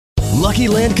Lucky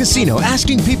Land Casino,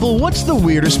 asking people, what's the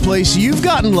weirdest place you've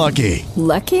gotten lucky?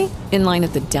 Lucky? In line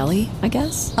at the deli, I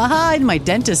guess? Aha, in my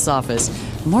dentist's office.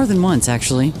 More than once,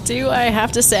 actually. Do I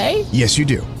have to say? Yes, you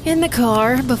do. In the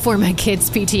car before my kids'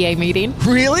 PTA meeting.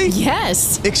 Really?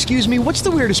 Yes. Excuse me, what's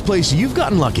the weirdest place you've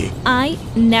gotten lucky? I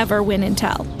never win and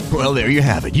tell. Well, there you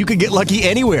have it. You can get lucky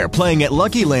anywhere, playing at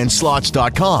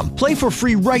LuckyLandSlots.com. Play for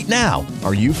free right now.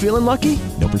 Are you feeling lucky?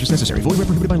 No purchase necessary. Void where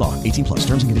prohibited by law. 18 plus.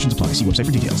 Terms and conditions apply. See website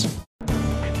for details.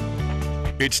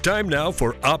 It's time now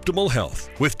for Optimal Health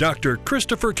with Dr.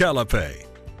 Christopher CALAPAI.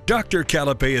 Dr.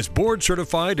 CALAPAI is board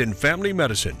certified in family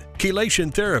medicine,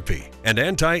 chelation therapy, and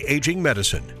anti-aging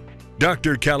medicine.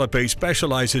 Dr. CALAPAI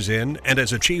specializes in and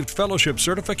has achieved fellowship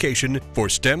certification for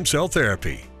stem cell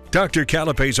therapy. Dr.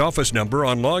 CALAPAI's office number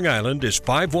on Long Island is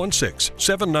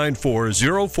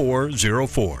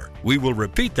 516-794-0404. We will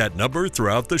repeat that number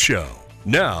throughout the show.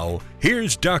 Now,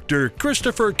 here's Dr.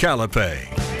 Christopher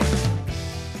CALAPAI.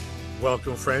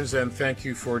 Welcome, friends, and thank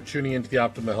you for tuning into the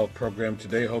Optimal Health program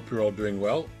today. Hope you're all doing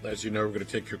well. As you know, we're going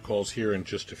to take your calls here in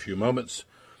just a few moments.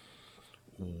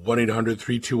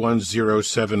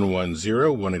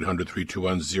 1-800-321-0710,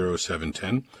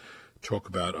 1-800-321-0710. Talk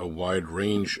about a wide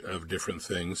range of different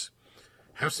things.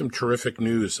 Have some terrific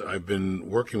news. I've been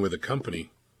working with a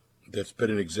company that's been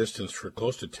in existence for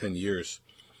close to 10 years,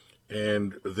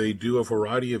 and they do a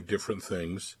variety of different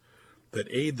things that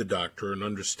aid the doctor in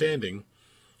understanding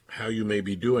how you may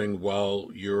be doing while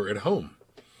you're at home.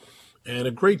 And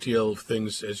a great deal of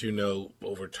things, as you know,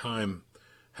 over time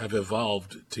have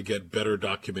evolved to get better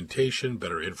documentation,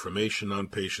 better information on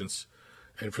patients.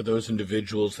 And for those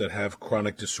individuals that have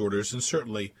chronic disorders, and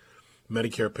certainly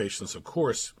Medicare patients, of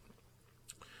course,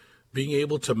 being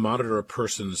able to monitor a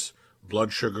person's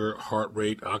blood sugar, heart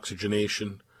rate,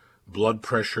 oxygenation, blood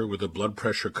pressure with a blood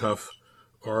pressure cuff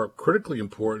are critically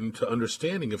important to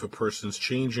understanding if a person's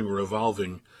changing or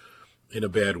evolving in a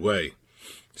bad way.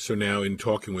 So now in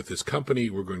talking with this company,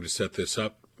 we're going to set this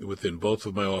up within both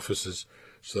of my offices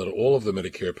so that all of the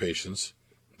Medicare patients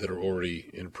that are already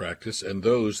in practice and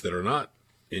those that are not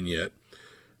in yet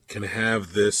can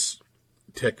have this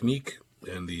technique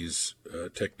and these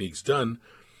techniques done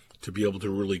to be able to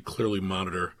really clearly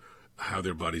monitor how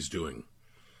their body's doing.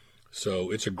 So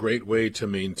it's a great way to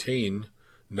maintain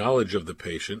knowledge of the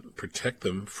patient, protect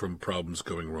them from problems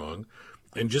going wrong,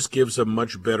 and just gives a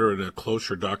much better and a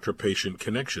closer doctor-patient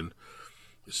connection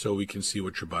so we can see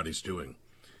what your body's doing.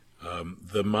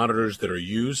 The monitors that are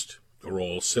used are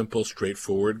all simple,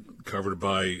 straightforward, covered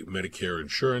by Medicare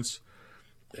insurance,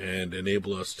 and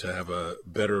enable us to have a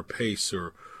better pace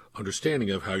or understanding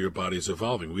of how your body is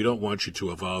evolving. We don't want you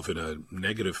to evolve in a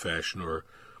negative fashion or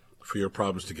for your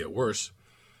problems to get worse,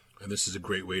 and this is a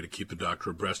great way to keep the doctor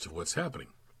abreast of what's happening.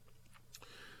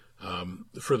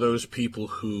 For those people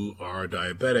who are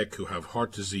diabetic, who have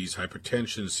heart disease,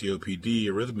 hypertension, COPD,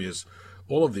 arrhythmias,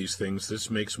 all of these things,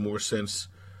 this makes more sense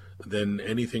than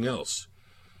anything else.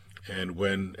 And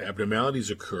when abnormalities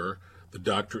occur, the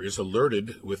doctor is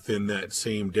alerted within that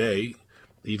same day,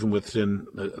 even within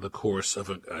the course of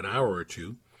an hour or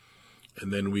two,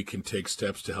 and then we can take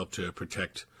steps to help to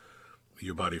protect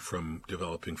your body from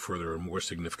developing further and more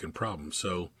significant problems.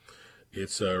 So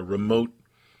it's a remote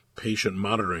patient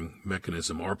monitoring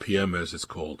mechanism, RPM as it's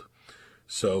called.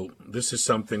 So this is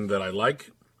something that I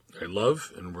like, I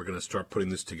love, and we're going to start putting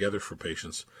this together for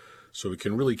patients so we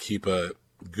can really keep a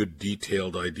good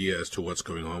detailed idea as to what's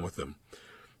going on with them.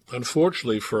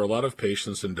 Unfortunately, for a lot of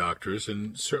patients and doctors,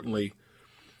 and certainly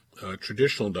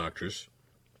traditional doctors,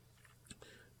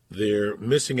 they're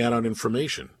missing out on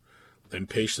information. And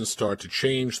patients start to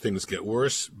change, things get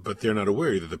worse, but they're not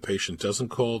aware either the patient doesn't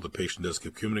call, the patient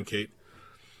doesn't communicate.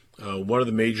 One of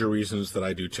the major reasons that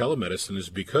I do telemedicine is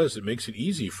because it makes it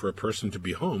easy for a person to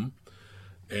be home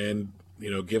and,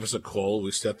 give us a call.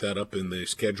 We set that up in the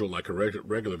schedule like a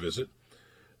regular visit,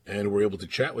 and we're able to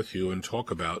chat with you and talk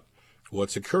about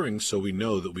what's occurring so we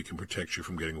know that we can protect you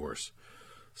from getting worse.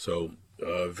 So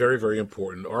very, very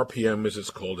important. RPM, as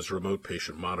it's called, is remote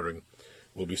patient monitoring.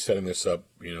 We'll be setting this up,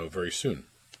 very soon.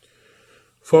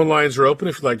 Phone lines are open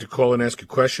if you'd like to call and ask a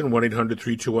question,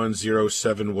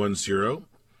 1-800-321-0710.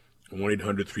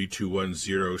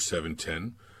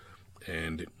 1-800-321-0710,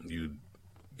 and you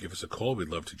give us a call. We'd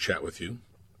love to chat with you.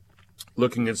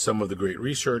 Looking at some of the great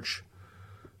research,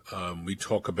 we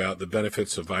talk about the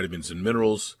benefits of vitamins and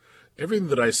minerals. Everything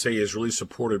that I say is really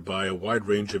supported by a wide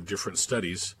range of different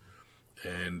studies,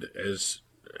 and as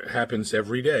happens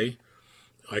every day,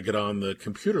 I get on the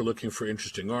computer looking for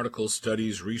interesting articles,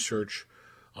 studies, research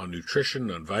on nutrition,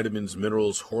 on vitamins,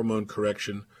 minerals, hormone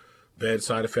correction, bad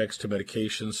side effects to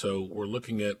medication. So we're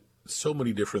looking at so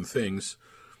many different things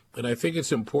And I think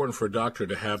it's important for a doctor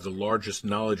to have the largest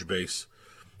knowledge base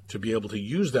to be able to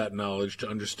use that knowledge to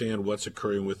understand what's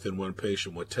occurring within one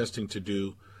patient, what testing to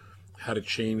do, how to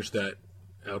change that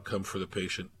outcome for the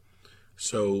patient.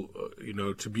 So,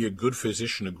 to be a good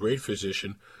physician, a great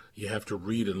physician, you have to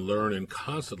read and learn and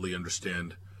constantly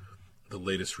understand the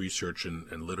latest research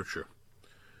and literature.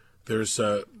 There's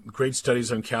great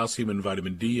studies on calcium and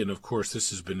vitamin D, and of course this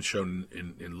has been shown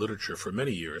in literature for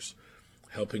many years,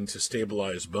 helping to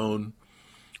stabilize bone,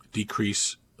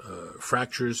 decrease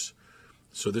fractures.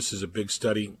 So this is a big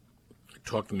study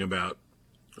talking about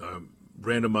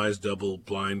randomized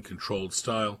double-blind controlled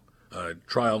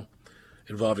trial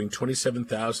involving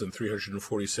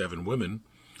 27,347 women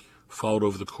followed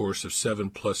over the course of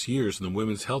 7+ years in the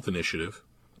Women's Health Initiative.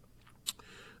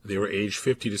 They were aged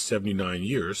 50 to 79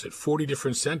 years at 40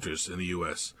 different centers in the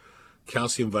U.S.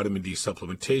 Calcium vitamin D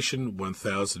supplementation,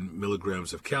 1,000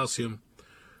 milligrams of calcium,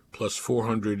 plus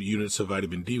 400 units of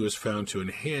vitamin D was found to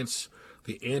enhance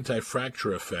the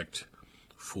anti-fracture effect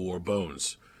for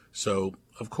bones. So,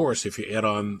 of course, if you add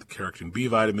on the keratin B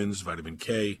vitamins, vitamin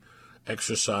K,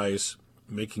 exercise,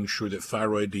 making sure that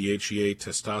thyroid, DHEA,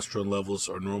 testosterone levels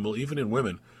are normal, even in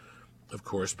women, of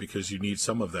course, because you need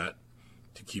some of that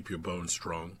to keep your bones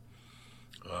strong.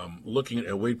 Looking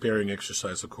at weight-bearing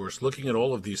exercise, of course, looking at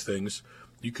all of these things,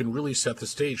 you can really set the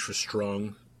stage for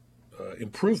strong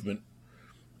improvement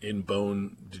in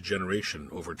bone degeneration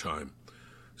over time.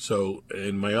 So,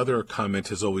 and my other comment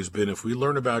has always been, if we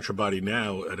learn about your body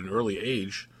now at an early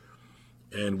age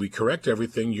and we correct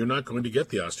everything, you're not going to get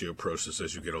the osteoporosis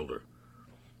as you get older.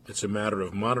 It's a matter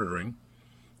of monitoring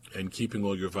and keeping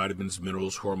all your vitamins,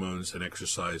 minerals, hormones, and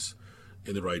exercise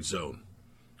in the right zone.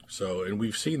 So, and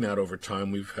we've seen that over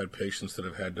time. We've had patients that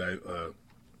have had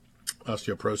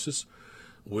osteoporosis,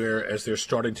 where as they're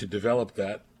starting to develop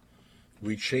that,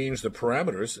 we change the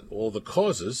parameters, all the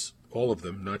causes, all of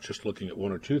them, not just looking at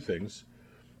one or two things,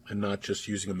 and not just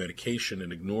using a medication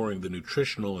and ignoring the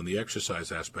nutritional and the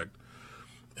exercise aspect,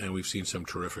 and we've seen some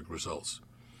terrific results.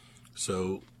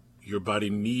 So your body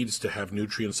needs to have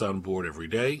nutrients on board every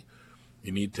day.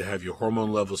 You need to have your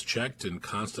hormone levels checked and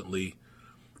constantly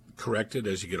corrected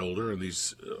as you get older, and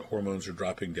these hormones are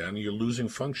dropping down, and you're losing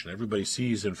function. Everybody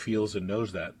sees and feels and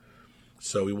knows that.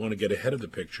 So we want to get ahead of the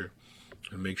picture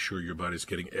and make sure your body's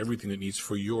getting everything it needs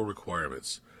for your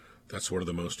requirements. That's one of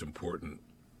the most important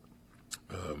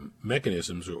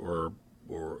mechanisms or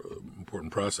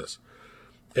important process.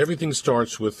 Everything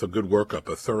starts with a good workup,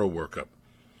 a thorough workup.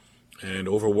 And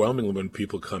overwhelmingly when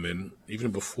people come in,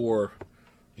 even before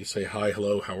you say, hi,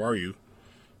 hello, how are you?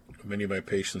 Many of my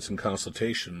patients in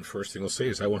consultation, the first thing they'll say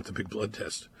is, I want the big blood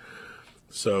test.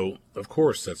 So, of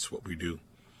course, that's what we do.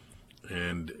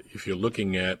 And if you're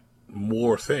looking at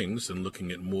more things and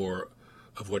looking at more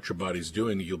of what your body's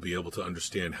doing, you'll be able to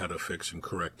understand how to fix and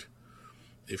correct.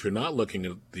 If you're not looking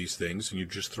at these things and you're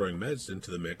just throwing meds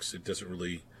into the mix, it doesn't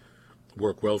really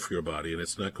work well for your body, and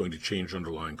it's not going to change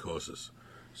underlying causes.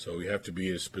 So we have to be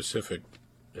as specific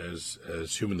as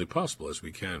humanly possible as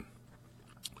we can.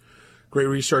 Great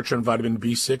research on vitamin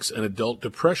B6 and adult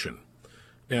depression.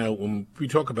 Now, when we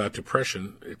talk about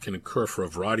depression, it can occur for a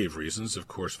variety of reasons. Of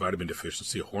course, vitamin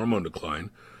deficiency, hormone decline,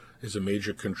 is a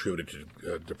major contributor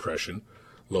to depression.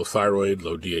 Low thyroid,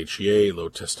 low DHEA, low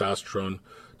testosterone,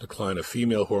 decline of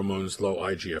female hormones, low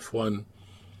IGF-1.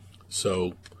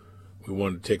 So we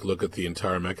want to take a look at the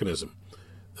entire mechanism.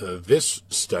 This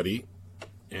study,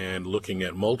 and looking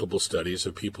at multiple studies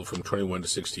of people from 21 to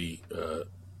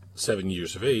 67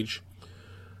 years of age,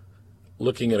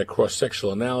 looking at a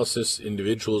cross-sectional analysis,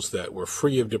 individuals that were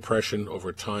free of depression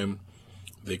over time,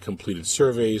 they completed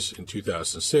surveys in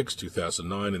 2006,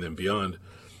 2009, and then beyond.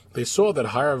 They saw that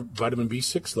higher vitamin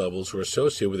B6 levels were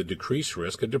associated with a decreased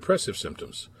risk of depressive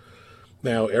symptoms.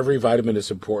 Now, every vitamin is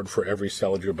important for every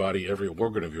cell of your body, every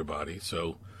organ of your body,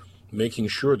 so making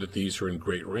sure that these are in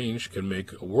great range can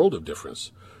make a world of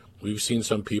difference. We've seen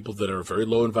some people that are very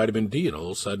low in vitamin D, and all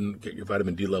of a sudden get your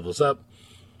vitamin D levels up.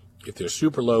 If they're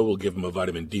super low, we'll give them a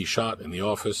vitamin D shot in the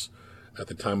office at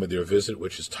the time of their visit,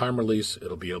 which is time release.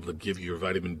 It'll be able to give you your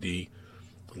vitamin D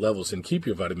levels and keep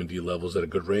your vitamin D levels at a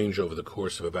good range over the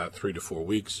course of about 3 to 4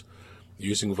 weeks.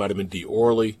 Using vitamin D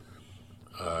orally,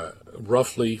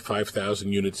 roughly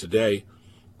 5,000 units a day,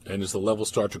 and as the levels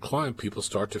start to climb, people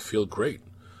start to feel great.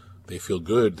 They feel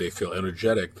good, they feel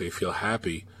energetic, they feel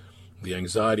happy. The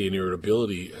anxiety and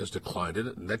irritability has declined,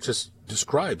 and that just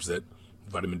describes that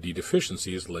vitamin D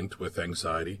deficiency is linked with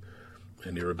anxiety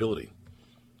and irritability.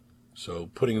 So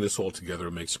putting this all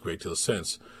together makes a great deal of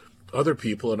sense. Other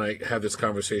people, and I have this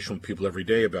conversation with people every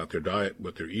day about their diet,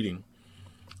 what they're eating,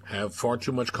 have far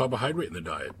too much carbohydrate in the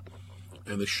diet.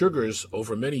 And the sugars,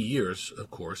 over many years, of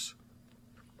course,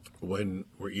 when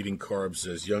we're eating carbs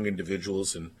as young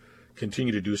individuals and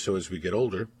continue to do so as we get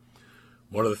older,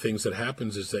 one of the things that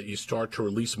happens is that you start to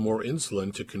release more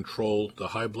insulin to control the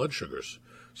high blood sugars.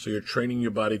 So you're training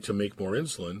your body to make more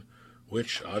insulin,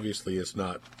 which obviously is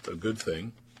not a good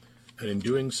thing. And in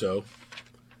doing so,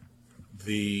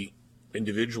 the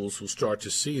individuals will start to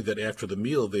see that after the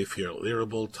meal they feel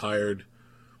irritable, tired,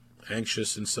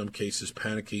 anxious, in some cases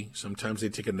panicky. Sometimes they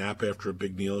take a nap after a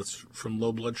big meal. It's from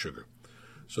low blood sugar.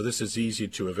 So this is easy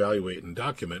to evaluate and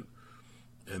document.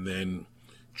 And then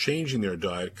changing their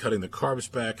diet, cutting the carbs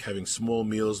back, having small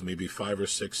meals, maybe 5 or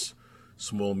 6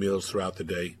 small meals throughout the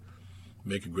day,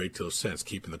 make a great deal of sense.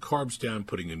 Keeping the carbs down,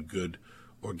 putting in good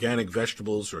organic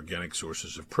vegetables, organic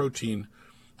sources of protein,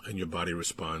 and your body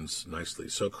responds nicely.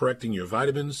 So correcting your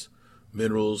vitamins,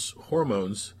 minerals,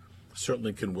 hormones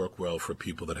certainly can work well for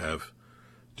people that have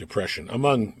depression,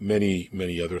 among many,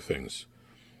 many other things.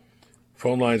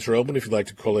 Phone lines are open if you'd like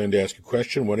to call in to ask a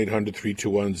question,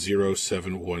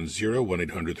 1-800-321-0710,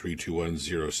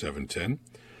 1-800-321-0710.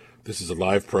 This is a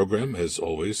live program, as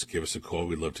always. Give us a call.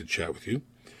 We'd love to chat with you.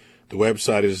 The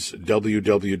website is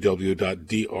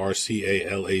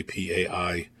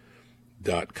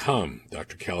www.drcalapai.com,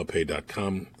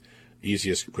 drcalapai.com.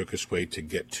 Easiest, quickest way to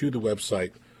get to the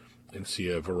website and see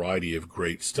a variety of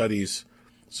great studies,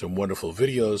 some wonderful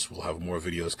videos. We'll have more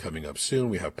videos coming up soon.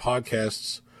 We have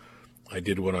podcasts. I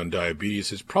did one on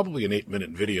diabetes. It's probably an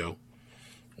 8-minute video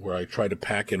where I try to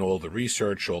pack in all the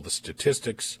research, all the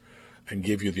statistics, and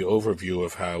give you the overview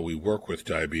of how we work with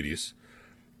diabetes.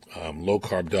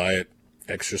 Low-carb diet,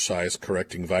 exercise,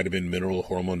 correcting vitamin, mineral,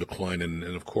 hormone decline, and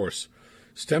of course,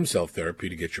 stem cell therapy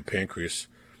to get your pancreas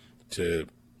to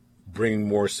bring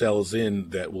more cells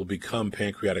in that will become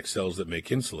pancreatic cells that make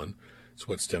insulin. It's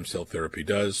what stem cell therapy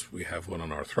does. We have one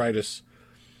on arthritis,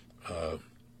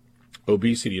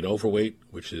 obesity and overweight,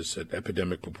 which is at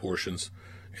epidemic proportions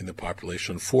in the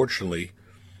population. Unfortunately,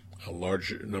 a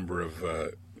large number of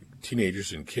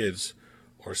teenagers and kids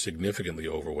are significantly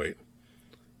overweight.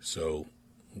 So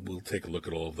we'll take a look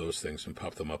at all of those things and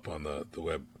pop them up on the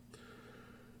web.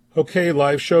 Okay,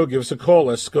 live show. Give us a call.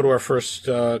 Let's go to our first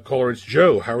caller. It's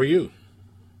Joe. How are you?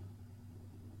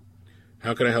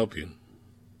 How can I help you?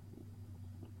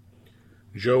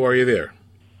 Joe, are you there?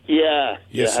 Yeah.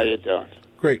 Yes, yeah. How you doing?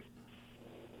 Great.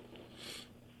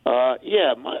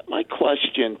 My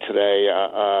question today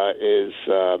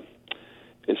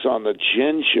is on the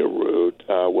ginger root.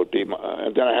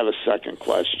 And then I have a second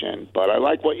question. But I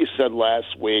like what you said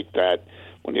last week, that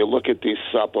when you look at these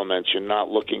supplements, you're not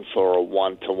looking for a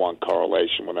one-to-one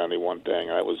correlation with any one thing.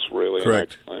 That was really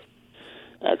correct. An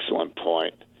excellent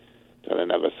point that I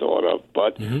never thought of.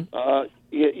 But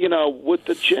with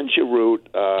the ginger root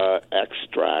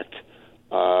extract.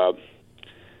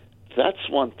 That's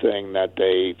one thing that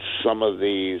some of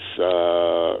these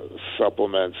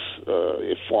supplements,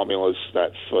 formulas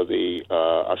that for the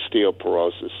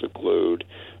osteoporosis include,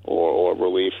 or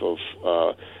relief of,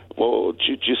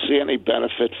 did you see any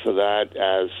benefit for that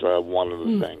as one of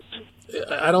the things?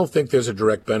 I don't think there's a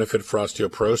direct benefit for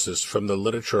osteoporosis from the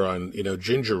literature on,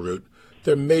 ginger root.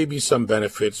 There may be some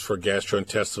benefits for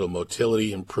gastrointestinal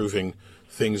motility, improving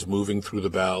things moving through the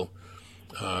bowel.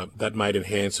 That might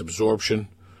enhance absorption.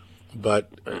 But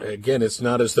again, it's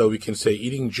not as though we can say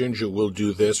eating ginger will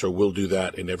do this or will do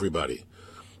that in everybody.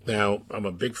 Now, I'm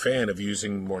a big fan of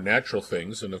using more natural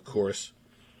things, and of course,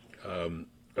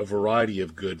 a variety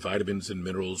of good vitamins and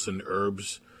minerals and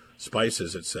herbs,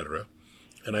 spices, etc.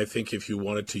 And I think if you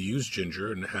wanted to use ginger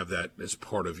and have that as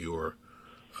part of your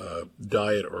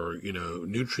diet or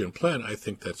nutrient plan, I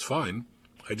think that's fine.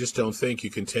 I just don't think you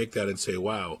can take that and say,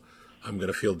 wow, I'm going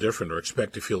to feel different or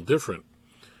expect to feel different.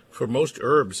 For most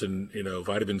herbs and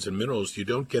vitamins and minerals, you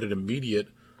don't get an immediate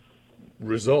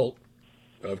result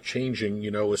of changing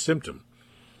a symptom.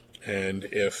 And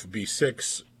if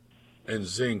B6 and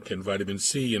zinc and vitamin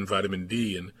C and vitamin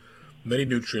D and many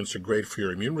nutrients are great for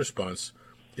your immune response,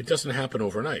 it doesn't happen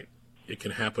overnight. It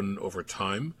can happen over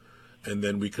time, and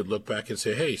then we could look back and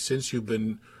say, hey, since you've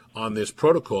been on this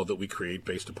protocol that we create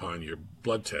based upon your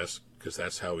blood test, because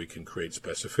that's how we can create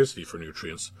specificity for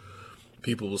nutrients,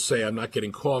 people will say, I'm not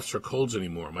getting coughs or colds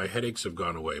anymore. My headaches have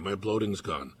gone away. My bloating's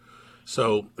gone.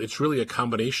 So it's really a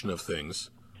combination of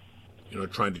things,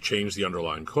 trying to change the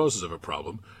underlying causes of a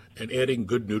problem and adding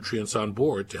good nutrients on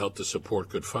board to help to support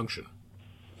good function.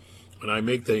 And I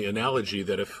make the analogy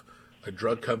that if a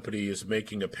drug company is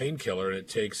making a painkiller and it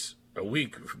takes a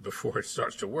week before it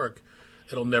starts to work,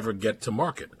 it'll never get to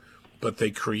market. But they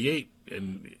create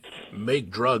and make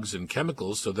drugs and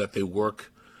chemicals so that they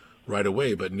work right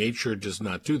away, but nature does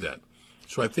not do that.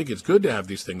 So I think it's good to have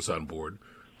these things on board,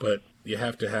 but you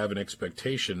have to have an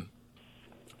expectation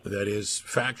that is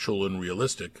factual and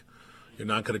realistic. You're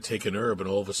not going to take an herb and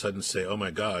all of a sudden say, oh,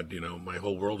 my God, my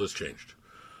whole world has changed.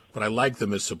 But I like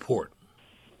them as support.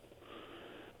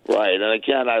 Right, and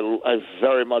again, I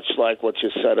very much like what you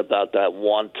said about that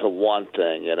one-to-one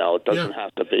thing. It doesn't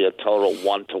have to be a total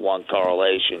one-to-one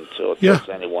correlation to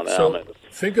any one element.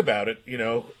 Think about it.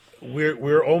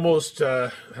 We're almost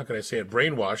how can I say it,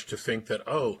 brainwashed to think that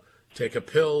take a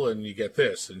pill and you get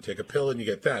this, and take a pill and you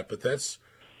get that. But that's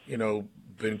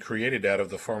been created out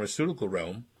of the pharmaceutical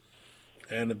realm,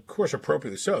 and of course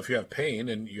appropriately so. If you have pain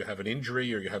and you have an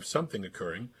injury or you have something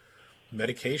occurring,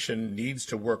 medication needs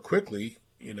to work quickly.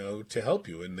 To help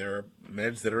you. And there are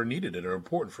meds that are needed and are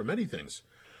important for many things.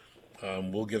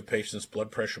 We'll give patients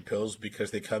blood pressure pills because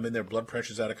they come in, their blood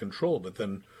pressure's out of control. But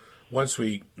then once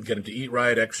we get them to eat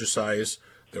right, exercise,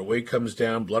 their weight comes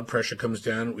down, blood pressure comes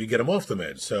down, we get them off the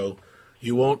meds. So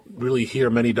you won't really hear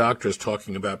many doctors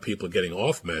talking about people getting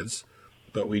off meds,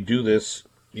 but we do this,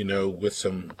 with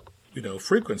some,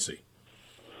 frequency.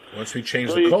 Once we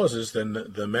change the causes, then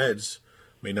the meds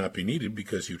may not be needed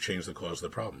because you changed the cause of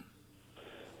the problem.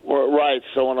 Well, right.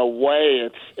 So in a way,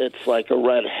 it's like a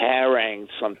red herring.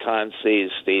 Sometimes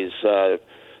these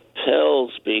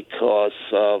pills, because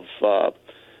of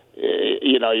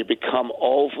you become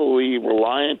overly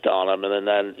reliant on them, and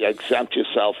then you exempt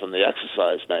yourself from the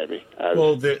exercise. Maybe.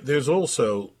 Well, there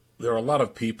are a lot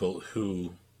of people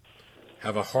who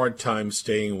have a hard time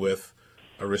staying with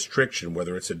a restriction,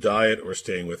 whether it's a diet or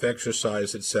staying with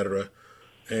exercise, etc.,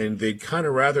 and they'd kind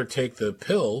of rather take the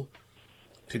pill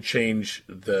to change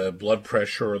the blood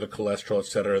pressure or the cholesterol, et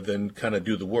cetera, then kind of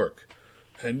do the work.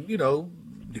 And,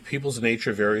 people's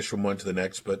nature varies from one to the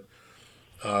next, but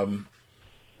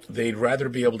they'd rather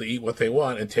be able to eat what they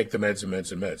want and take the meds and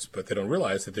meds and meds. But they don't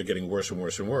realize that they're getting worse and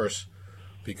worse and worse,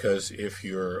 because if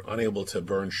you're unable to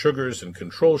burn sugars and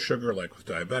control sugar, like with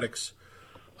diabetics,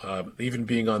 even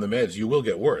being on the meds, you will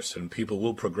get worse, and people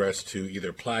will progress to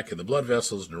either plaque in the blood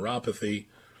vessels, neuropathy,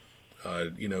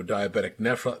 diabetic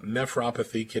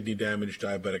nephropathy, kidney damage,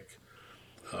 diabetic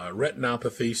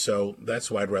retinopathy. So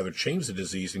that's why I'd rather change the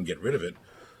disease and get rid of it,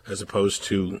 as opposed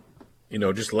to,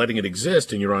 just letting it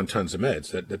exist and you're on tons of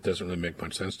meds. That doesn't really make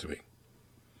much sense to me.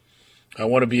 I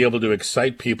want to be able to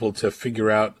excite people to figure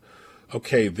out,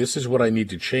 okay, this is what I need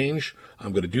to change.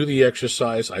 I'm going to do the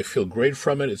exercise. I feel great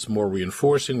from it. It's more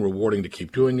reinforcing, rewarding to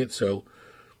keep doing it. So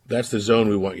that's the zone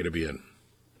we want you to be in.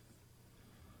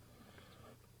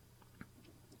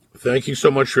 Thank you so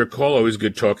much for your call. Always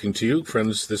good talking to you.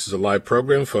 Friends, this is a live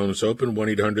program. Phones open,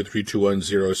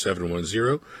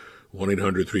 1-800-321-0710,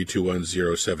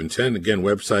 1-800-321-0710. Again,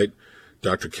 website,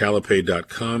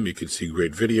 drcalapai.com. You can see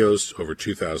great videos, over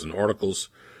 2,000 articles.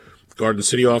 Garden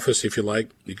City office, if you like,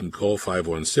 you can call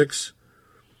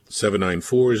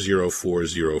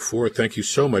 516-794-0404. Thank you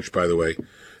so much, by the way,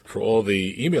 for all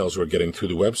the emails we're getting through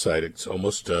the website. It's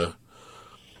almost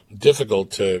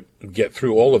difficult to get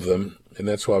through all of them. And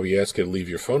that's why we ask you to leave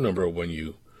your phone number when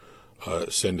you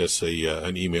send us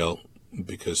an email,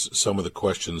 because some of the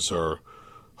questions are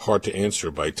hard to answer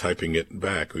by typing it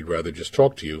back. We'd rather just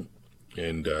talk to you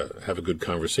and have a good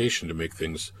conversation to make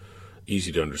things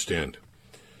easy to understand.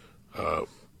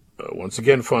 Once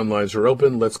again, phone lines are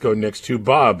open. Let's go next to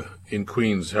Bob in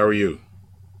Queens. How are you?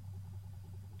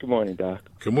 Good morning, Doc.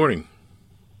 Good morning.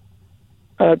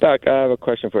 Doc, I have a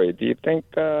question for you. Do you think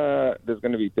there's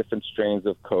going to be different strains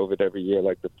of COVID every year,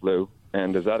 like the flu?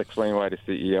 And does that explain why the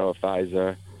CEO of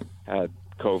Pfizer had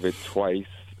COVID twice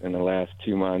in the last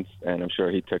 2 months? And I'm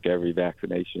sure he took every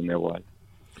vaccination there was.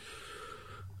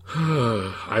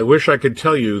 I wish I could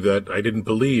tell you that I didn't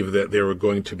believe that there were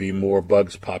going to be more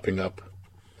bugs popping up.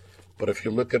 But if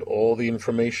you look at all the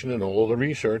information and all the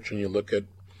research, and you look at,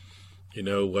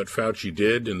 what Fauci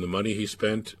did and the money he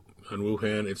spent on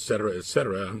Wuhan, et cetera,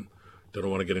 don't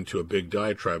want to get into a big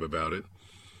diatribe about it.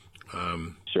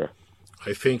 Sure.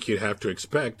 I think you'd have to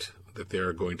expect that there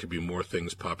are going to be more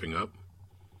things popping up.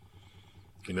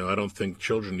 I don't think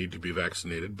children need to be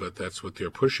vaccinated, but that's what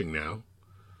they're pushing now.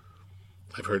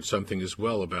 I've heard something as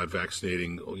well about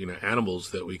vaccinating,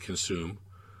 animals that we consume.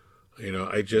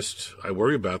 I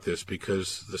worry about this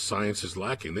because the science is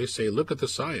lacking. They say, look at the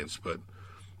science, but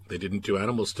they didn't do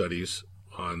animal studies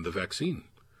on the vaccine.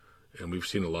 And we've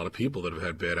seen a lot of people that have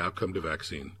had bad outcome to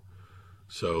vaccine.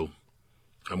 So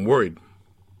I'm worried.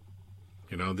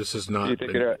 This is not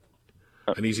an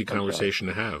easy conversation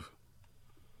to have.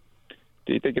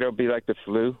 Do you think it'll be like the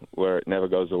flu, where it never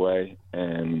goes away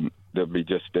and there'll be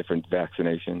just different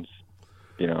vaccinations,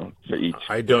 for each?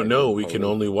 I don't know. We can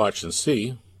only watch and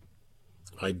see.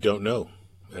 I don't know.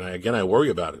 And I worry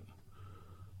about it.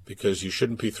 because you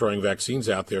shouldn't be throwing vaccines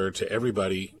out there to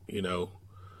everybody,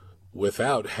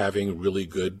 without having really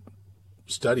good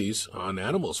studies on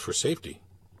animals for safety.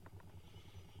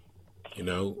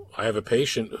 I have a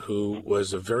patient who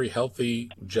was a very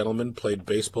healthy gentleman, played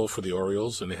baseball for the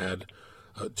Orioles, and had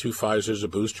 2 Pfizers, a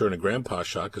booster, and a grandpa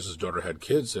shot because his daughter had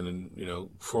kids. And,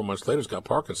 4 months later, he's got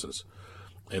Parkinson's.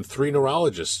 And 3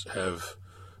 neurologists have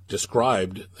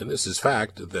described, and this is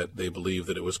fact, that they believe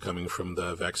that it was coming from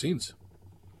the vaccines.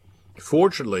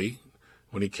 Fortunately,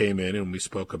 when he came in and we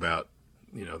spoke about,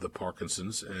 the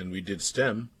Parkinson's, and we did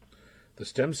the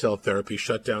stem cell therapy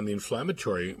shut down the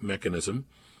inflammatory mechanism,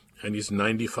 and he's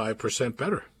 95%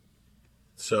 better.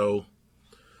 So,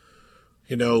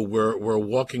 we're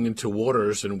walking into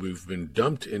waters, and we've been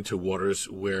dumped into waters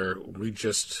where we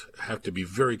just have to be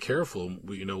very careful,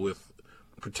 with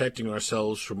protecting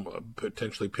ourselves from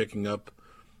potentially picking up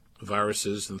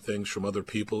viruses and things from other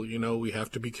people. We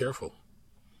have to be careful.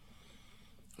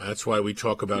 That's why we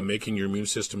talk about making your immune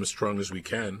system as strong as we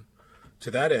can. To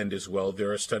that end as well,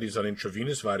 there are studies on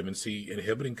intravenous vitamin C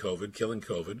inhibiting COVID, killing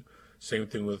COVID. Same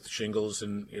thing with shingles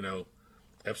and,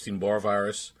 Epstein-Barr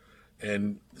virus.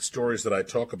 And the stories that I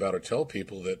talk about or tell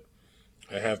people that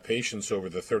I have patients over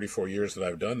the 34 years that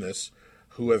I've done this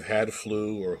who have had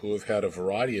flu or who have had a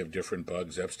variety of different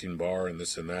bugs, Epstein-Barr and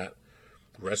this and that,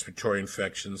 respiratory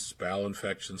infections, bowel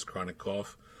infections, chronic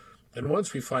cough. And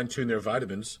once we fine-tune their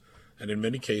vitamins, and in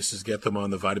many cases get them on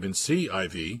the vitamin C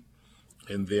IV,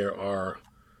 and there are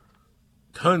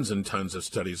tons and tons of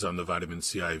studies on the vitamin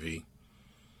C IV,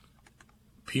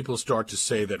 people start to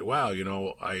say that, wow,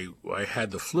 I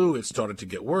had the flu, it started to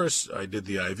get worse, I did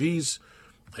the IVs,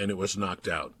 and it was knocked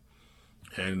out.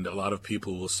 And a lot of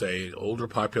people will say, older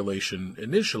population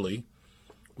initially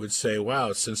would say,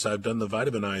 wow, since I've done the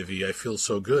vitamin IV, I feel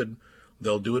so good.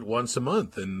 They'll do it once a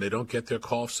month, and they don't get their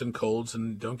coughs and colds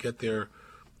and don't get their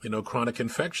chronic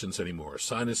infections anymore,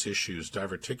 sinus issues,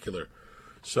 diverticular.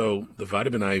 So the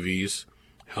vitamin IVs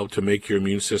help to make your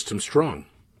immune system strong.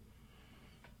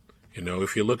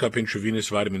 If you look up intravenous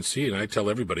vitamin C, and I tell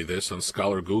everybody this on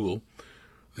Scholar Google,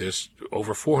 there's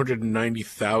over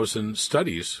 490,000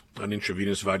 studies on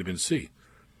intravenous vitamin C.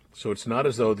 So it's not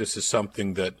as though this is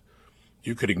something that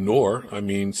you could ignore. I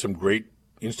mean, some great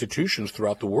institutions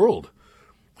throughout the world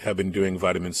have been doing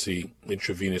vitamin C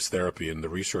intravenous therapy and the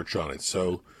research on it.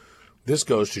 So this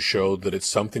goes to show that it's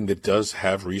something that does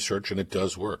have research and it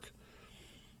does work.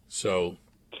 So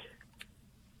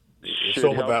it's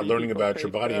all about learning about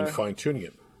your body and fine-tuning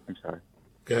it. I'm sorry.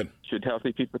 Go ahead. Should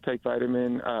healthy people take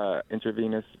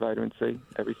intravenous vitamin C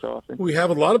every so often? We have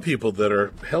a lot of people that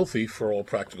are healthy for all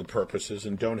practical purposes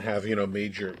and don't have,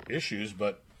 major issues,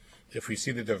 but if we see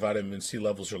that their vitamin C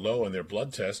levels are low on their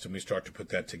blood test and we start to put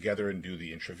that together and do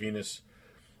the intravenous,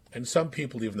 and some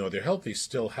people, even though they're healthy,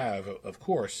 still have, of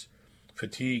course,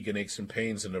 fatigue and aches and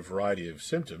pains and a variety of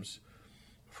symptoms.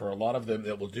 For a lot of them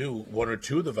that will do 1 or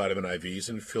 2 of the vitamin IVs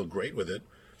and feel great with it,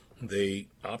 they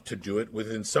opt to do it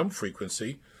within some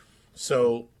frequency.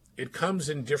 So it comes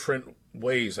in different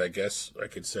ways, I guess I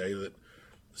could say, that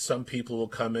some people will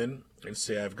come in and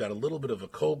say, I've got a little bit of a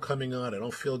cold coming on, I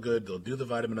don't feel good. They'll do the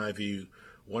vitamin IV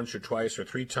once or twice or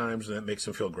 3 times, and that makes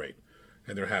them feel great,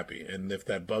 and they're happy. And if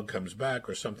that bug comes back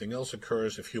or something else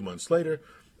occurs a few months later,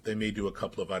 they may do a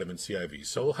couple of vitamin C IVs.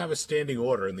 So we'll have a standing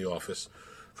order in the office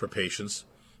for patients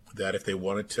that if they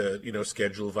wanted to,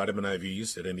 schedule vitamin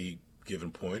IVs at any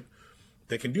given point,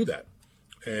 they can do that.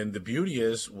 And the beauty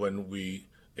is when we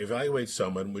evaluate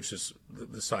someone, which is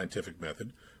the scientific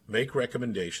method, make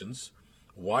recommendations,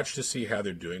 watch to see how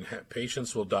they're doing.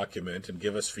 Patients will document and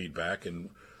give us feedback and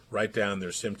write down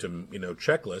their symptom,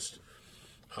 checklist.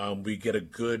 We get a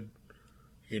good,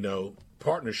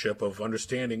 partnership of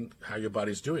understanding how your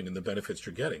body's doing and the benefits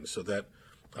you're getting. So that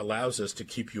allows us to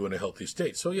keep you in a healthy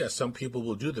state. So yes, some people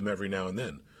will do them every now and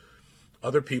then.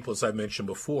 Other people, as I mentioned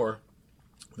before,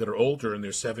 that are older in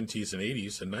their 70s and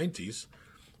 80s and 90s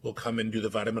will come and do the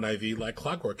vitamin IV like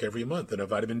clockwork every month and a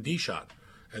vitamin D shot.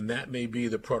 And that may be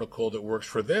the protocol that works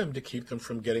for them to keep them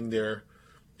from getting their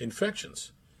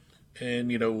infections. And,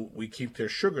 we keep their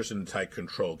sugars in tight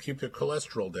control, keep their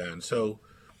cholesterol down. So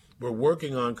we're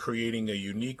working on creating a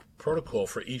unique protocol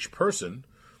for each person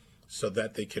so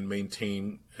that they can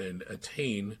maintain and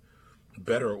attain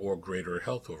better or greater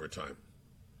health over time.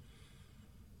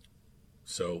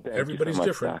 So everybody's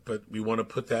different, Doc. But we want to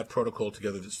put that protocol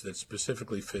together that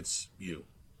specifically fits you.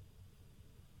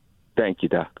 Thank you,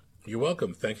 Doc. You're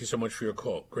welcome. Thank you so much for your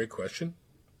call. Great question.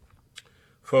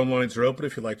 Phone lines are open.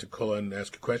 If you'd like to call in and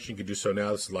ask a question, you can do so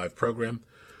now. This is a live program.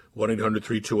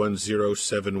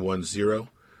 1-800-321-0710.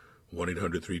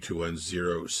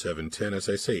 1-800-321-0710. As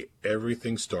I say,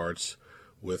 everything starts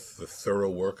with the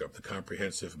thorough workup, the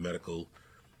comprehensive medical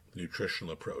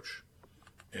nutritional approach.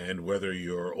 And whether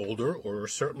you're older or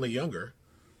certainly younger,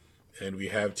 and we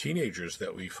have teenagers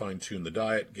that we fine-tune the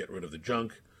diet, get rid of the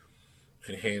junk,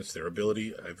 enhance their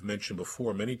ability. I've mentioned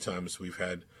before many times we've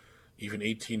had even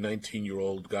 18,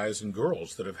 19-year-old guys and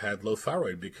girls that have had low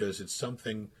thyroid because it's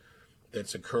something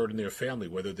that's occurred in their family,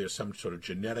 whether there's some sort of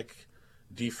genetic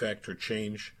defect or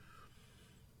change.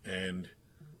 And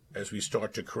as we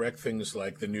start to correct things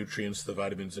like the nutrients, the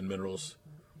vitamins and minerals,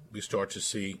 we start to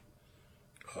see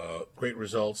great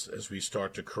results. As we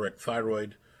start to correct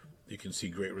thyroid, you can see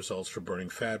great results for burning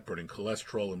fat, burning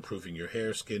cholesterol, improving your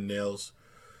hair, skin, nails.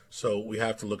 So we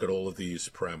have to look at all of these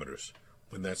parameters,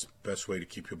 and that's the best way to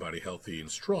keep your body healthy and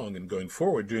strong and going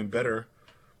forward, doing better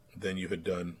than you had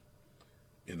done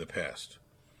in the past.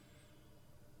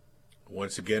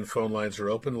 Once again, phone lines are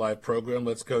open, live program.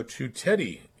 Let's go to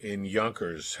Teddy in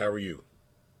Yonkers. How are you?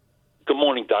 Good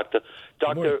morning, Doctor.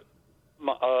 Good morning.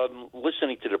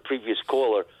 Listening to the previous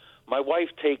caller, my wife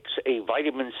takes a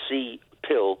vitamin C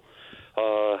pill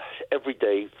every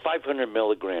day, 500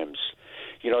 milligrams.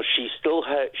 You know,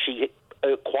 she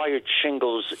acquired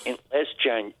shingles in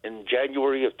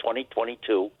January of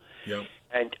 2022. Yeah.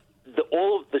 And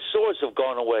all of the sores have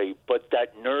gone away, but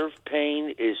that nerve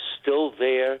pain is still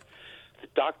there. The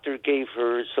doctor gave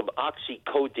her some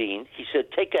oxycodone. He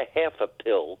said, take a half a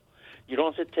pill. You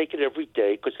don't have to take it every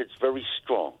day because it's very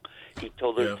strong. He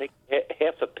told her to take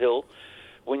half a pill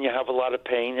when you have a lot of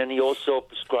pain, and he also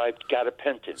prescribed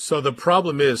gabapentin. So the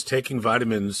problem is taking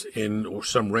vitamins in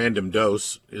some random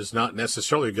dose is not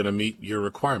necessarily going to meet your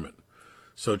requirement.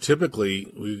 So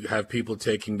typically we have people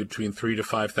taking between 3,000 to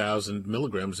 5,000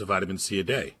 milligrams of vitamin C a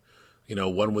day. You know,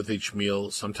 one with each meal,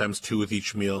 sometimes two with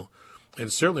each meal.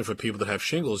 And certainly for people that have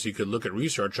shingles, you could look at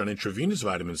research on intravenous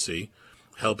vitamin C,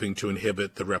 helping to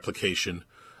inhibit the replication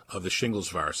of the shingles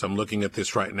virus. I'm looking at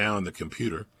this right now on the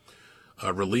computer.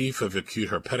 Relief of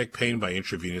acute herpetic pain by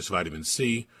intravenous vitamin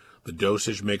C. The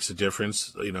dosage makes a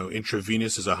difference. You know,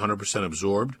 intravenous is 100%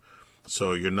 absorbed,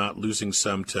 so you're not losing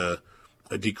some to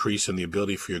a decrease in the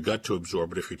ability for your gut to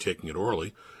absorb it if you're taking it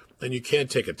orally. And you can't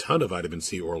take a ton of vitamin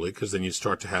C orally because then you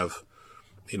start to have,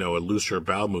 you know, a looser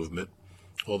bowel movement.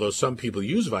 Although some people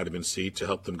use vitamin C to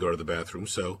help them go to the bathroom,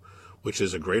 so which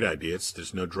is a great idea.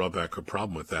 There's no drawback or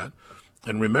problem with that.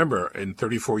 And remember, in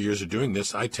 34 years of doing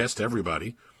this, I test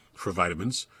everybody for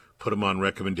vitamins, put them on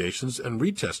recommendations, and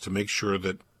retest to make sure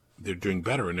that they're doing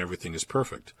better and everything is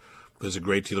perfect. There's a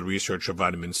great deal of research of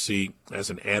vitamin C as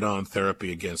an add-on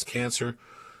therapy against cancer.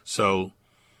 So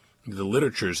the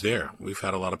literature is there. We've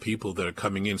had a lot of people that are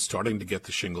coming in starting to get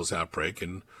the shingles outbreak,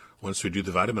 and once we do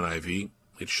the vitamin IV,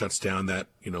 it shuts down that,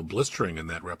 you know, blistering and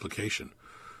that replication.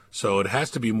 So it has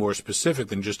to be more specific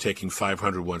than just taking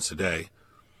 500 once a day.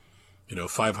 You know,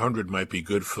 500 might be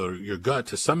good for your gut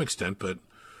to some extent, but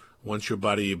once your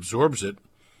body absorbs it,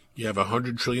 you have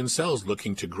 100 trillion cells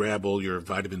looking to grab all your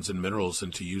vitamins and minerals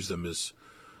and to use them as,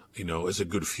 you know, as a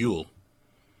good fuel.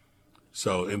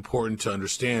 So important to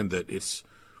understand that it's,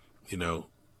 you know,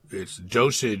 it's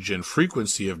dosage and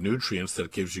frequency of nutrients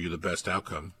that gives you the best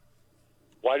outcome.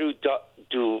 Why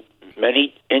do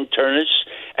many internists,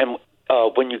 and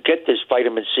when you get this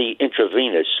vitamin C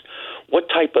intravenous, what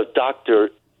type of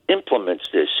doctor implements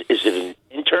this? Is it an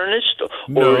internist?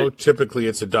 No, typically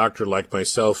it's a doctor like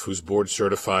myself who's board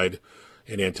certified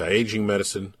in anti-aging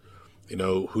medicine, you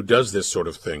know, who does this sort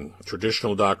of thing.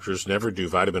 Traditional doctors never do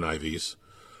vitamin IVs.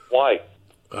 Why?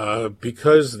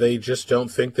 Because they just don't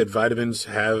think that vitamins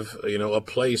have, you know, a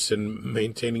place in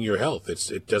maintaining your health.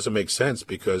 It doesn't make sense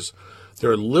because there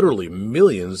are literally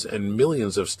millions and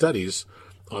millions of studies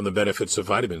on the benefits of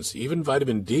vitamins. Even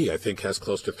vitamin D, I think, has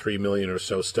close to 3 million or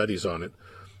so studies on it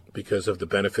because of the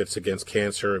benefits against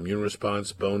cancer, immune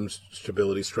response, bone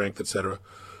stability, strength, etc.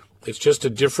 It's just a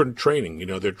different training. You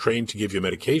know, they're trained to give you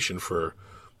medication for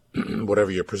whatever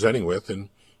you're presenting with, and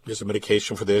there's a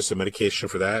medication for this, a medication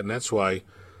for that, and that's why,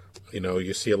 you know,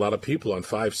 you see a lot of people on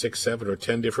 5, 6, 7, or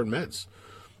 10 different meds.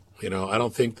 You know, I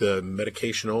don't think the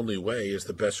medication-only way is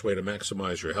the best way to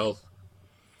maximize your health.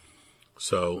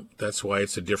 So that's why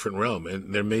it's a different realm.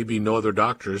 And there may be no other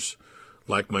doctors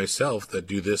like myself that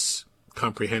do this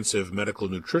comprehensive medical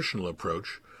nutritional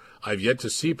approach. I've yet to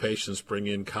see patients bring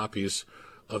in copies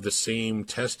of the same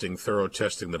testing, thorough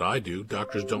testing that I do.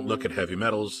 Doctors don't look at heavy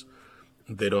metals.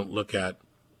 They don't look at,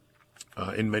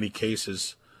 in many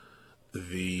cases,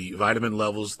 the vitamin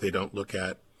levels. They don't look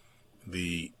at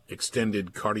the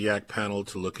extended cardiac panel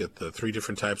to look at the 3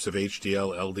 different types of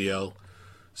HDL, LDL.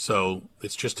 So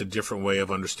it's just a different way of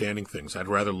understanding things. I'd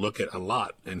rather look at a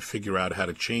lot and figure out how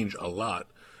to change a lot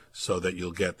so that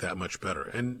you'll get that much better.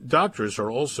 And doctors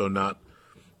are also not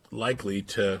likely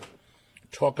to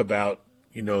talk about,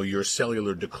 your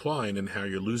cellular decline and how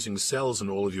you're losing cells in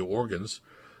all of your organs.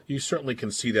 You certainly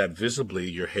can see that visibly,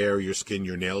 your hair, your skin,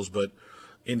 your nails, but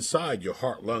inside your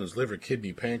heart, lungs, liver,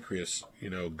 kidney, pancreas,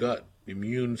 gut,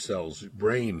 immune cells,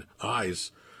 brain,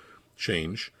 eyes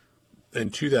change.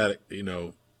 And to that,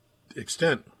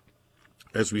 extent,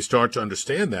 as we start to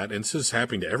understand that, and this is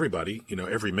happening to everybody,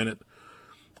 every minute,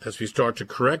 as we start to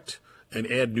correct and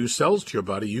add new cells to your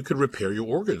body, you could repair your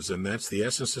organs, and that's the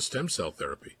essence of stem cell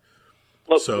therapy.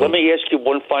 Look, let me ask you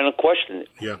one final question.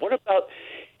 Yeah. What about,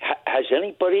 has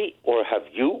anybody or have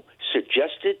you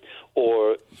suggested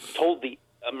or told the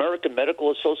American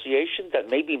Medical Association that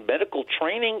maybe medical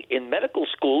training in medical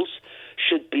schools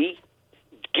should be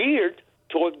geared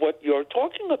toward what you're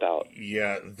talking about?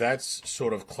 Yeah, that's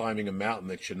sort of climbing a mountain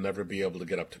that you'll never be able to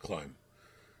get up to climb.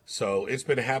 So it's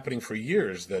been happening for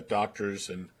years that doctors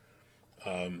and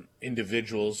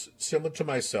individuals similar to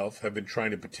myself have been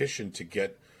trying to petition to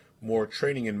get more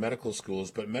training in medical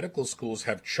schools, but medical schools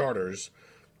have charters,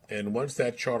 and once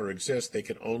that charter exists, they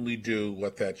can only do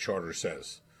what that charter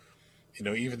says.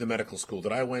 Even the medical school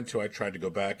that I went to, I tried to go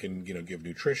back and, give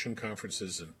nutrition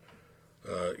conferences and,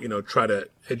 try to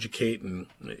educate, and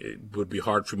it would be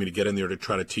hard for me to get in there to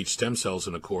try to teach stem cells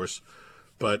in a course,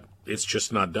 but it's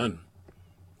just not done.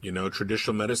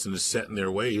 Traditional medicine is set in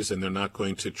their ways, and they're not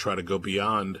going to try to go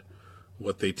beyond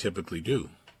what they typically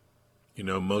do.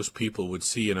 Most people would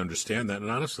see and understand that, and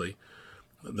honestly,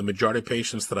 the majority of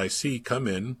patients that I see come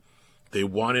in, they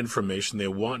want information, they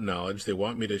want knowledge, they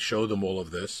want me to show them all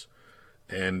of this,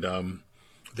 and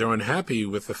they're unhappy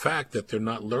with the fact that they're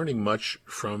not learning much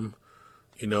from,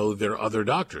 their other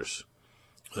doctors.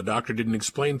 The doctor didn't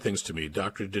explain things to me.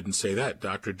 Doctor didn't say that.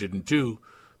 Doctor didn't do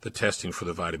the testing for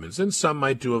the vitamins. And some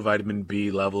might do a vitamin B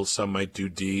level, some might do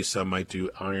D, some might do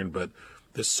iron, but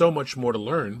there's so much more to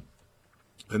learn.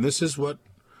 And this is what,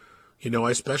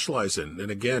 I specialize in.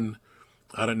 And again,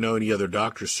 I don't know any other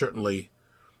doctor, certainly,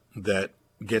 that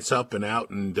gets up and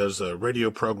out and does a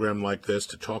radio program like this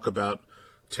to talk about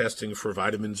testing for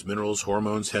vitamins, minerals,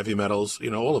 hormones, heavy metals,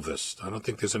 all of this. I don't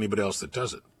think there's anybody else that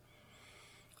does it.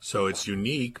 So it's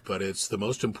unique, but it's the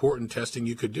most important testing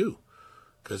you could do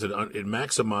because it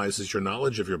maximizes your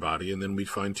knowledge of your body, and then we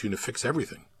fine-tune to fix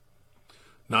everything.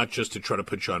 Not just to try to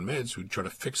put you on meds, we try to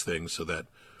fix things so that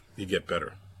you get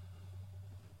better.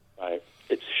 Right.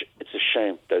 It's a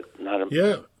shame that not a...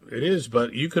 Yeah, it is,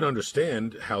 but you can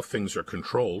understand how things are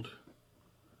controlled.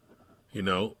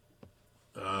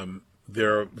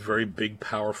 There are very big,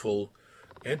 powerful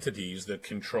entities that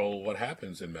control what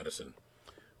happens in medicine,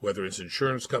 whether it's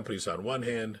insurance companies on one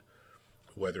hand,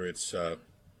 whether it's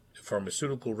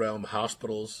pharmaceutical realm,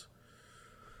 hospitals.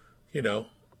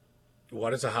 Why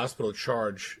does a hospital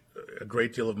charge a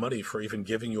great deal of money for even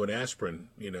giving you an aspirin,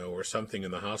 or something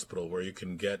in the hospital where you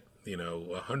can get,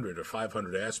 100 or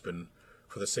 500 aspirin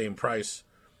for the same price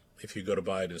if you go to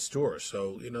buy it in a store?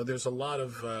 So, there's a lot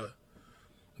of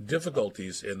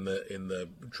difficulties in the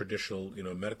traditional,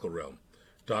 medical realm.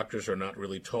 Doctors are not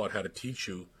really taught how to teach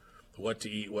you what to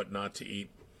eat, what not to eat,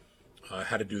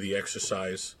 how to do the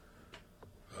exercise,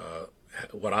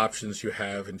 what options you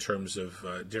have in terms of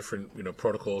different,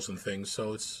 protocols and things.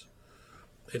 So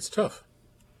it's tough.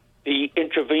 The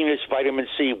intravenous vitamin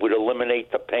C would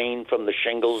eliminate the pain from the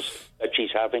shingles that she's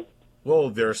having? Well,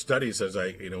 there are studies, as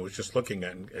I was just looking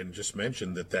at and just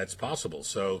mentioned, that that's possible.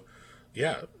 So,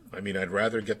 yeah, I'd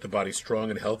rather get the body strong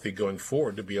and healthy going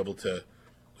forward to be able to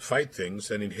fight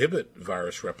things and inhibit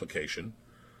virus replication.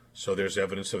 So there's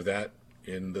evidence of that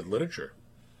in the literature.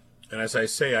 And as I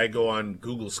say, I go on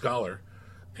Google Scholar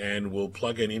and will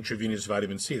plug in intravenous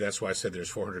vitamin C. That's why I said there's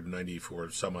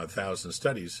 494 some odd thousand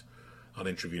studies on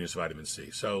intravenous vitamin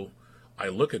C. So I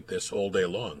look at this all day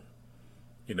long.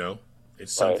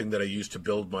 It's something that I use to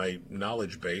build my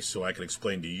knowledge base so I can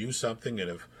explain to you something. And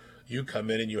if you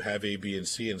come in and you have A, B, and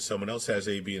C, and someone else has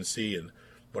A, B, and C, and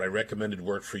what I recommended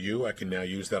worked for you, I can now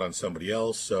use that on somebody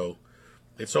else. So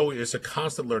it's a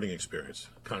constant learning experience,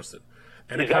 constant.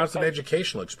 And a constant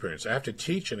educational experience. I have to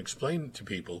teach and explain to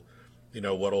people,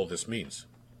 what all this means.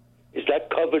 Is that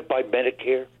covered by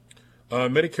Medicare?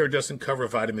 Medicare doesn't cover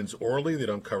vitamins orally. They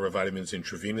don't cover vitamins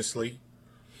intravenously.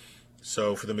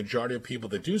 So for the majority of people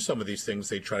that do some of these things,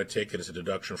 they try to take it as a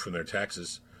deduction from their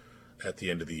taxes at the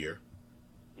end of the year.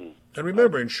 And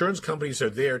remember, insurance companies are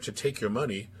there to take your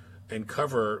money and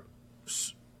cover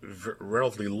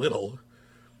relatively little.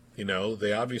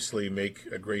 They obviously make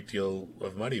a great deal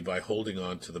of money by holding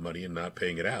on to the money and not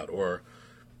paying it out. Or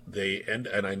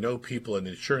and I know people in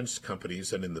insurance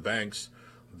companies and in the banks,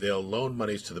 they'll loan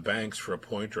monies to the banks for a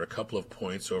point or a couple of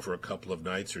points over a couple of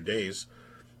nights or days.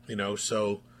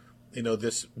 So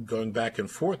this going back and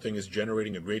forth thing is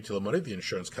generating a great deal of money to the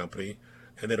insurance company,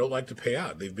 and they don't like to pay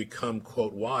out. They've become,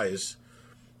 quote, wise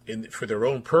for their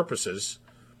own purposes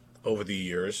over the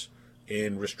years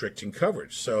in restricting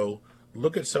coverage. So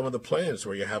look at some of the plans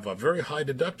where you have a very high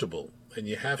deductible and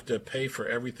you have to pay for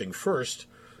everything first,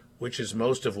 which is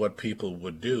most of what people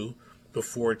would do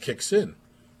before it kicks in.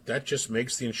 That just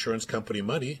makes the insurance company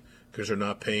money because they're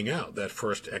not paying out that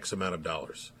first X amount of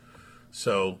dollars.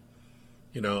 So,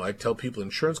 I tell people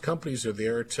insurance companies are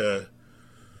there to,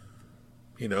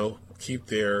 keep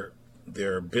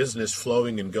their business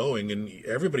flowing and going, and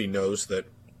everybody knows that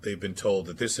they've been told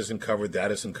that this isn't covered,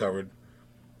 that isn't covered.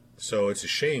 So it's a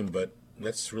shame, but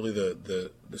that's really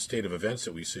the state of events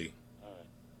that we see.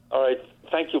 All right.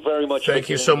 Thank you very much. Thank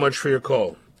you so much for your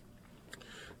call.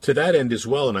 To that end as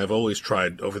well, and I've always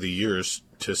tried over the years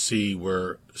to see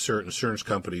where certain insurance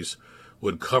companies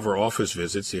would cover office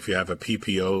visits if you have a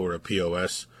PPO or a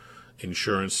POS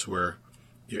insurance where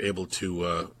you're able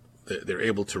to they're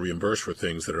able to reimburse for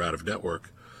things that are out of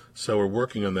network. So we're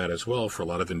working on that as well for a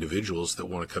lot of individuals that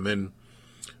want to come in.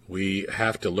 We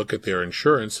have to look at their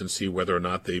insurance and see whether or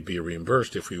not they'd be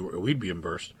reimbursed if we'd be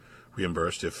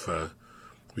reimbursed if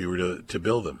we were to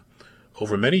bill them.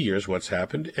 Over many years, what's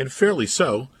happened, and fairly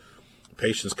so,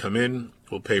 patients come in,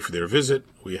 we'll pay for their visit,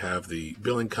 we have the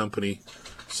billing company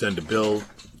send a bill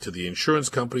to the insurance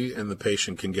company, and the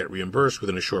patient can get reimbursed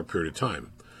within a short period of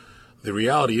time. The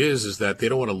reality is that they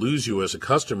don't want to lose you as a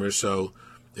customer, so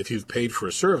if you've paid for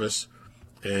a service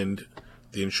and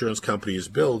the insurance company is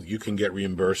billed, you can get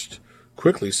reimbursed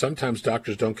quickly. Sometimes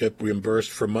doctors don't get reimbursed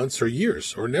for months or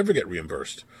years or never get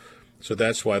reimbursed. So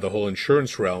that's why the whole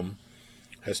insurance realm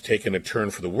has taken a turn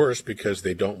for the worse, because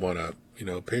they don't want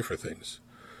to, pay for things.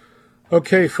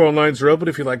 Okay, phone lines are open.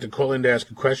 If you'd like to call in to ask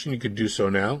a question, you could do so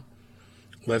now.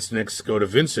 Let's next go to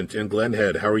Vincent in Glen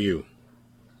Head. How are you?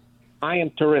 I am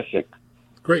terrific.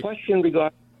 Great. Question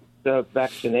regarding the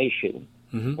vaccination.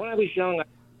 Mm-hmm. When I was young, I had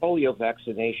polio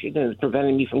vaccination, and it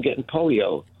prevented me from getting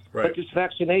polio. Right. But this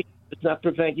vaccination does not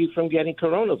prevent you from getting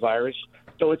coronavirus,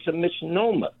 so it's a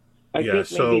misnomer. I think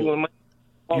so maybe when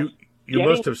you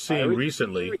must have seen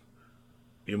recently.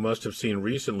 You must have seen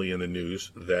recently in the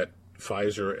news that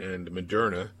Pfizer and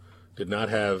Moderna did not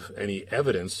have any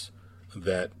evidence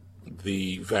that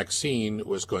the vaccine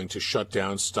was going to shut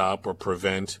down, stop, or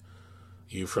prevent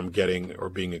you from getting or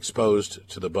being exposed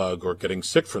to the bug or getting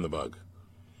sick from the bug.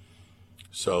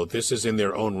 So this is in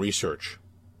their own research.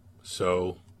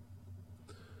 So,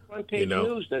 front page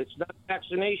news that it's not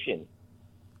vaccination.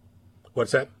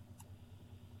 What's that?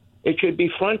 It should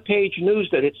be front page news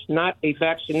that it's not a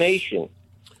vaccination.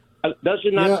 Does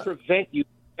it not prevent you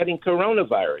getting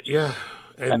coronavirus? Yeah,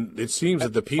 and it seems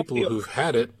that the people who've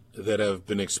had it that have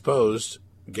been exposed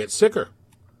get sicker.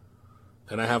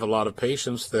 And I have a lot of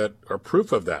patients that are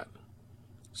proof of that.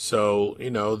 So,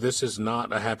 this is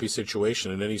not a happy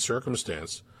situation in any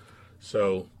circumstance.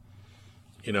 So,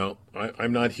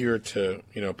 I'm not here to,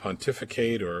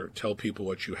 pontificate or tell people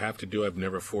what you have to do. I've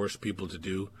never forced people to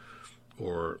do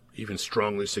or even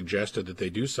strongly suggested that they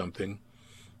do something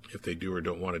if they do or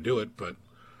don't want to do it. But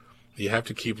you have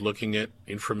to keep looking at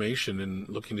information and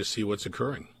looking to see what's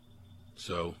occurring.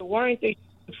 So why aren't they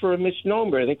for a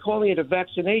misnomer? They're calling it a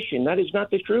vaccination. That is not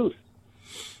the truth.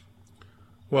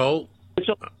 Well,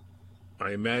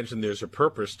 I imagine there's a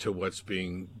purpose to what's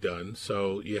being done.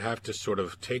 So you have to sort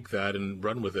of take that and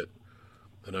run with it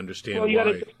and understand you why.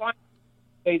 Got to define,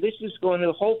 hey, this is going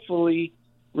to hopefully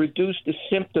reduce the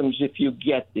symptoms if you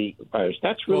get the virus.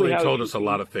 That's really they how told us a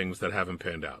lot of things that haven't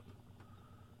panned out.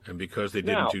 And because they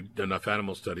didn't do enough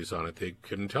animal studies on it, they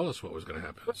couldn't tell us what was going to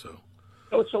happen. So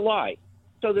it's a lie.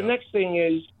 So the next thing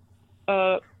is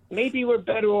maybe we're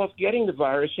better off getting the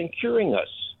virus and curing us.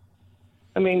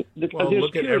 I mean,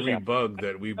 look at every bug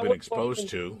that we've been exposed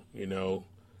to.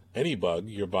 Any bug,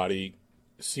 your body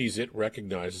sees it,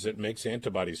 recognizes it, makes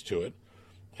antibodies to it.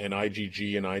 And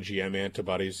IgG and IgM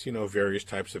antibodies, various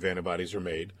types of antibodies are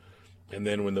made. And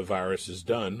then when the virus is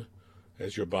done,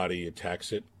 as your body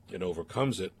attacks it and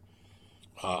overcomes it,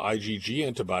 IgG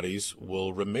antibodies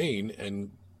will remain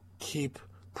and keep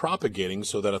propagating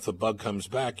so that if the bug comes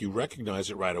back, you recognize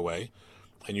it right away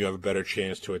and you have a better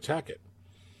chance to attack it.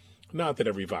 Not that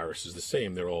every virus is the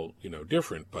same. They're all,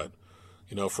 different. But,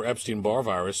 for Epstein-Barr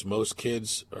virus, most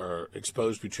kids are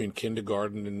exposed between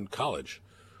kindergarten and college.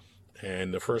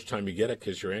 And the first time you get it,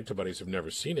 because your antibodies have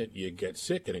never seen it, you get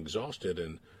sick and exhausted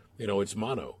and, it's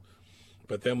mono.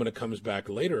 But then when it comes back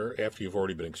later, after you've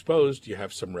already been exposed, you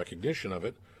have some recognition of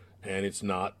it, and it's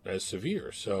not as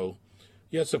severe. So,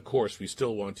 yes, of course, we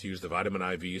still want to use the vitamin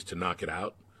IVs to knock it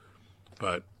out.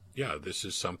 But, yeah, this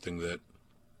is something that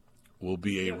will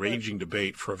be a raging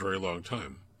debate for a very long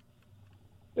time.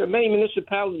 There are many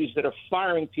municipalities that are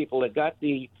firing people that got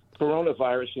the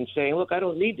coronavirus and saying, look, I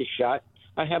don't need the shot.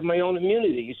 I have my own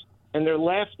immunities. And they're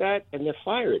laughed at and they're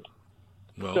fired.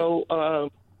 Well, so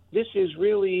this is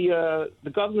really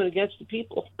the government against the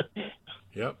people.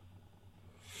 Yep.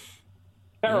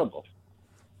 Terrible.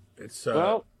 It's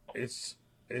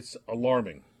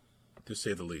alarming, to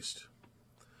say the least.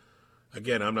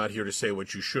 Again, I'm not here to say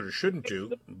what you should or shouldn't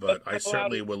do, but I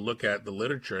certainly will look at the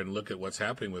literature and look at what's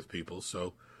happening with people.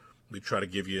 So we try to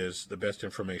give you the best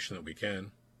information that we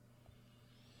can.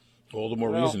 All the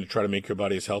more reason to try to make your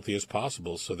body as healthy as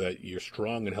possible so that you're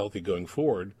strong and healthy going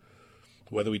forward.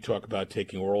 Whether we talk about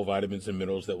taking oral vitamins and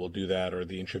minerals that will do that, or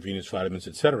the intravenous vitamins,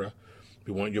 etc.,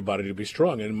 we want your body to be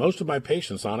strong. And most of my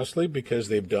patients, honestly, because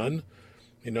they've done,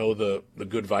 the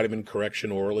good vitamin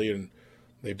correction orally, and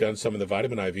they've done some of the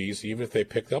vitamin IVs, even if they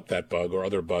picked up that bug or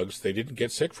other bugs, they didn't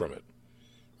get sick from it.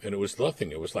 And it was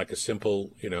nothing. It was like a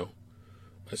simple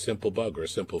bug or a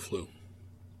simple flu.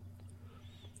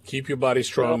 Keep your body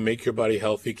strong, make your body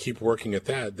healthy, keep working at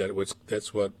that.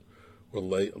 That's what will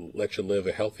let you live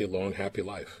a healthy, long, happy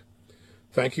life.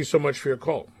 Thank you so much for your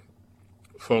call.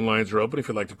 Phone lines are open. If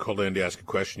you'd like to call in to ask a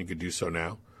question, you can do so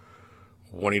now.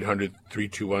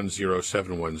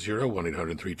 1-800-321-0710,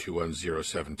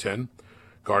 1-800-321-0710.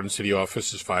 Garden City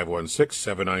office is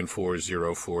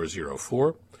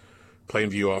 516-794-0404.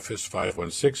 Plainview office,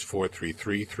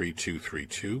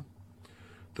 516-433-3232.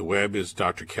 The web is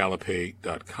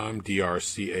drcalapai.com,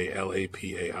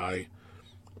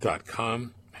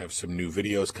 drcalapai.com. Have some new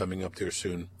videos coming up there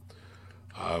soon.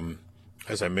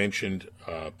 As I mentioned,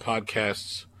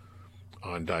 podcasts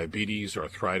on diabetes,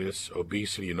 arthritis,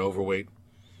 obesity, and overweight.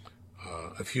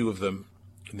 A few of them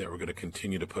that we're going to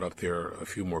continue to put up there. A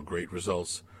few more great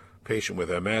results. Patient with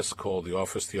MS called the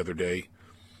office the other day.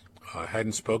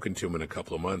 Hadn't spoken to him in a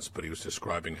couple of months, but he was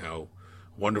describing how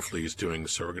wonderfully he's doing.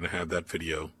 So we're going to have that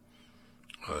video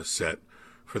set.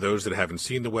 For those that haven't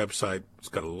seen the website, it's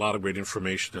got a lot of great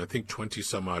information. I think 20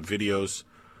 some odd videos.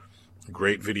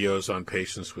 Great videos on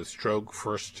patients with stroke.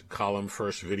 First column,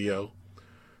 first video.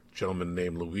 Gentleman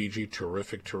named Luigi,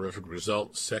 terrific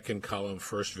result. Second column,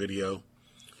 first video.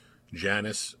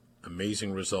 Janice,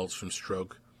 amazing results from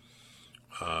stroke.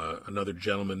 Another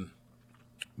gentleman,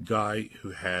 Guy,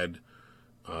 who had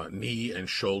knee and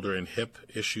shoulder and hip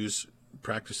issues,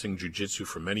 practicing jiu-jitsu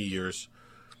for many years,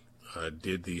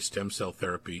 did the stem cell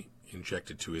therapy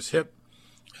injected to his hip.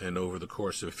 And over the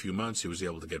course of a few months, he was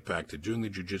able to get back to doing the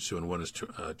jiu-jitsu and won his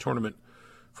tournament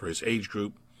for his age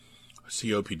group. A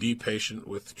COPD patient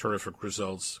with terrific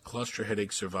results, cluster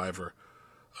headache survivor,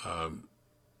 a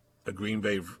Green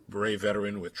Bay Beret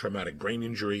veteran with traumatic brain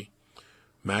injury,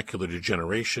 macular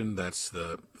degeneration, that's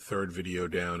the third video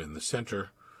down in the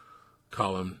center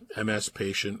column, MS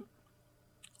patient,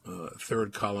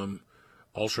 third column,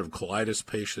 ulcerative colitis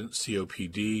patient,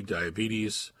 COPD,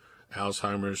 diabetes,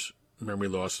 Alzheimer's, memory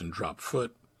loss and dropped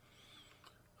foot,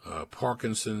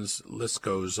 Parkinson's, list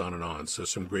goes on and on. So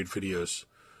some great videos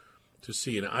to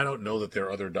see. And I don't know that there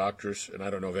are other doctors, and I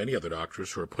don't know of any other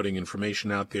doctors who are putting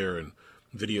information out there and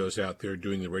videos out there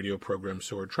doing the radio program.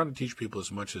 So we're trying to teach people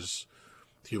as much as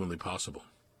humanly possible.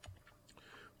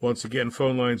 Once again,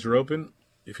 phone lines are open.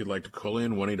 If you'd like to call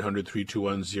in,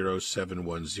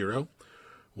 1-800-321-0710,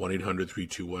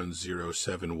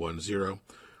 1-800-321-0710.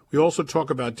 We also talk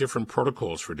about different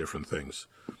protocols for different things.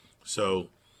 So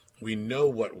we know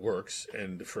what works.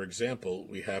 And for example,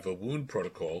 we have a wound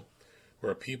protocol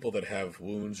where people that have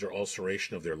wounds or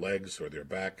ulceration of their legs or their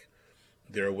back,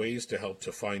 there are ways to help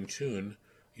to fine-tune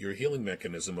your healing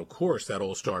mechanism. Of course, that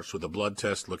all starts with a blood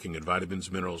test, looking at vitamins,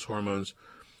 minerals, hormones,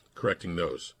 correcting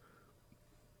those.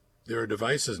 There are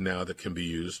devices now that can be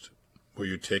used where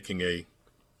you're taking a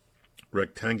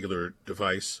rectangular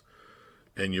device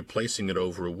and you're placing it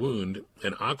over a wound,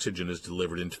 and oxygen is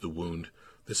delivered into the wound.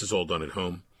 This is all done at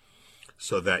home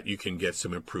so that you can get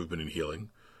some improvement in healing.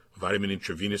 Vitamin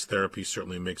intravenous therapy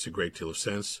certainly makes a great deal of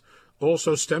sense.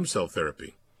 Also stem cell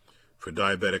therapy for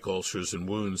diabetic ulcers and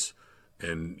wounds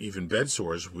and even bed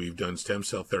sores. We've done stem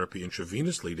cell therapy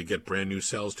intravenously to get brand new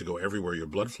cells to go everywhere your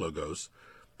blood flow goes.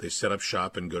 They set up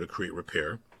shop and go to create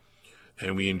repair.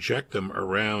 And we inject them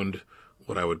around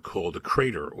what I would call the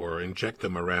crater, or inject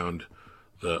them around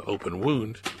the open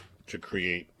wound to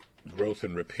create growth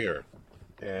and repair.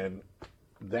 And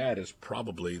that is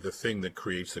probably the thing that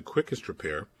creates the quickest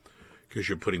repair, because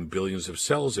you're putting billions of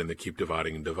cells in that keep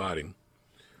dividing and dividing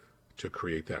to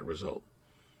create that result.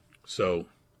 So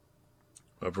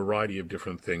a variety of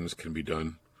different things can be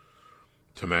done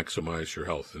to maximize your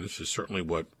health. And this is certainly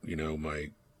what,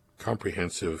 my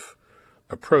comprehensive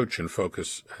approach and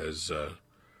focus has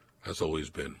always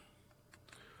been.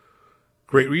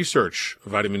 Great research.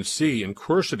 Vitamin C and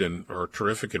quercetin are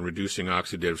terrific in reducing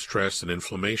oxidative stress and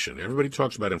inflammation. Everybody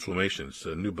talks about inflammation. It's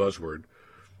a new buzzword,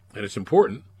 and it's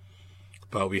important,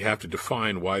 but we have to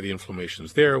define why the inflammation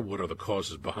is there, what are the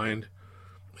causes behind.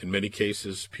 In many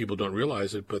cases, people don't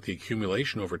realize it, but the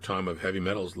accumulation over time of heavy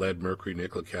metals, lead, mercury,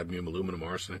 nickel, cadmium, aluminum,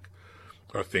 arsenic,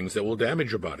 are things that will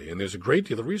damage your body, and there's a great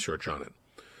deal of research on it.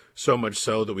 So much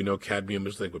so that we know cadmium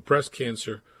is linked with breast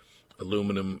cancer,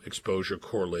 aluminum exposure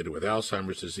correlated with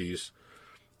Alzheimer's disease,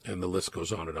 and the list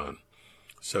goes on and on.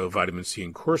 So vitamin C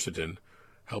and quercetin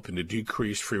helping to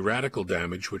decrease free radical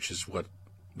damage, which is what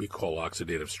we call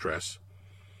oxidative stress.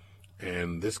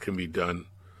 And this can be done.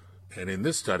 And in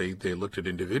this study, they looked at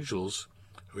individuals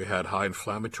who had high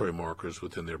inflammatory markers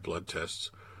within their blood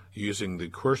tests. Using the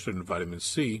quercetin and vitamin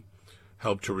C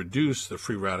helped to reduce the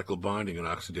free radical binding and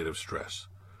oxidative stress,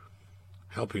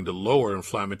 helping to lower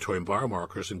inflammatory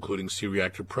biomarkers, including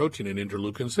C-reactive protein and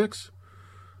interleukin-6.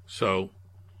 So,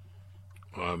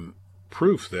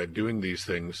 proof that doing these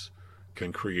things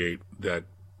can create that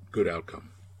good outcome.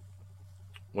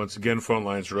 Once again, phone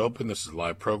lines are open. This is a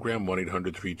live program,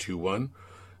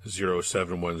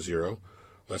 1-800-321-0710.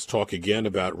 Let's talk again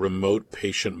about remote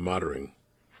patient monitoring,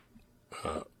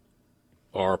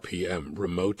 RPM,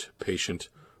 remote patient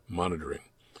monitoring.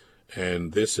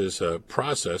 And this is a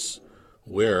process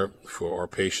where, for our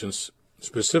patients,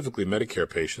 specifically Medicare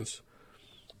patients,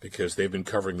 because they've been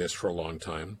covering this for a long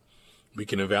time, we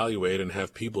can evaluate and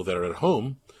have people that are at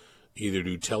home either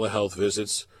do telehealth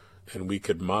visits, and we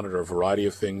could monitor a variety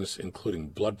of things, including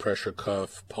blood pressure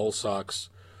cuff, pulse ox,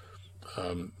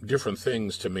 different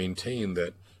things to maintain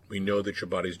that we know that your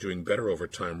body's doing better over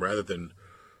time, rather than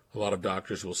a lot of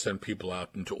doctors will send people out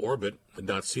into orbit and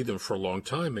not see them for a long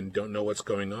time and don't know what's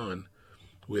going on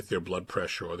with their blood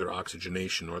pressure or their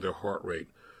oxygenation or their heart rate,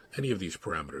 any of these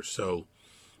parameters. So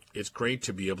it's great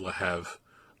to be able to have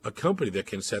a company that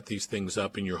can set these things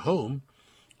up in your home,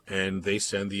 and they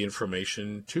send the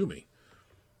information to me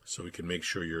so we can make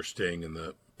sure you're staying in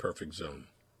the perfect zone.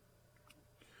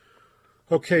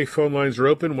 Okay, phone lines are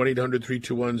open,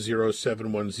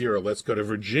 1-800-321-0710. Let's go to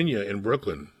Virginia in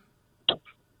Brooklyn.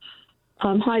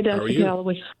 Hi, Dr. How are you?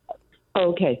 Calloway.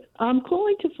 Okay. I'm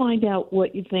calling to find out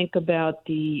what you think about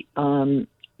the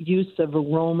use of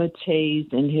aromatase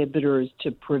inhibitors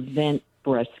to prevent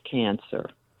breast cancer.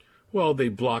 Well, they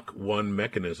block one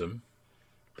mechanism.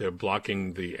 They're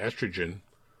blocking the estrogen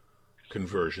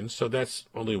conversion, so that's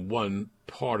only one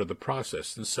part of the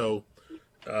process. And so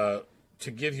to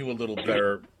give you a little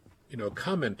better,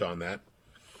 comment on that,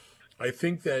 I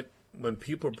think that when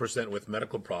people present with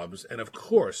medical problems, and of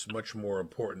course, much more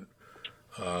important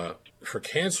for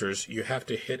cancers, you have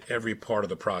to hit every part of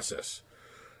the process.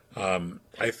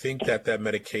 I think that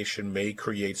medication may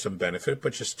create some benefit,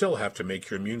 but you still have to make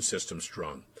your immune system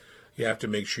strong. You have to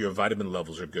make sure your vitamin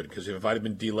levels are good, because if your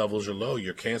vitamin D levels are low,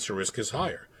 your cancer risk is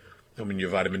higher. And when your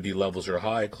vitamin D levels are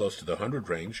high, close to the 100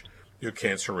 range, your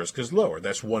cancer risk is lower.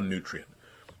 That's one nutrient.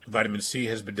 Vitamin C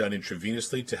has been done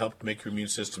intravenously to help make your immune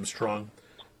system strong,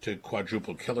 to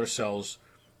quadruple killer cells.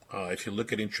 If you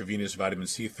look at intravenous vitamin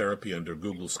C therapy under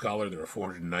Google Scholar, there are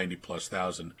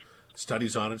 490,000+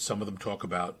 studies on it. Some of them talk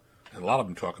about, and a lot of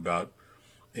them talk about,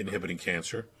 inhibiting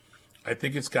cancer. I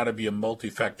think it's got to be a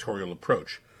multifactorial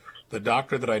approach. The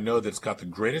doctor that I know that's got the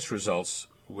greatest results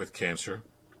with cancer,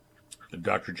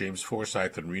 Dr. James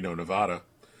Forsyth in Reno, Nevada,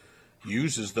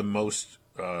 uses the most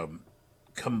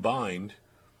combined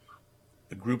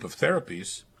group of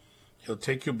therapies. He'll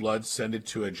take your blood, send it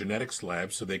to a genetics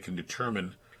lab so they can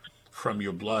determine from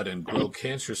your blood and grow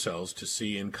cancer cells to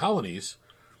see in colonies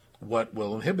what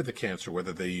will inhibit the cancer,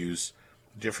 whether they use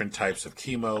different types of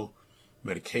chemo,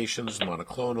 medications,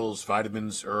 monoclonals,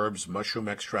 vitamins, herbs, mushroom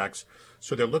extracts.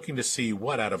 So they're looking to see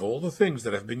what, out of all the things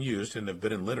that have been used and have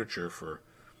been in literature for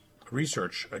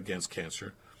research against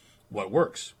cancer, what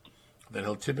works. Then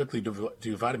he'll typically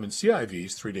do vitamin C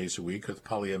IVs 3 days a week with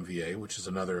poly-MVA, which is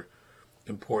another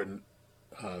important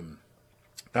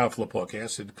alpha-lipoic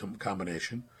acid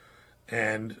combination.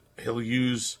 And he'll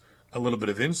use a little bit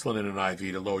of insulin in an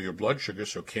IV to lower your blood sugar,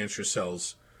 so cancer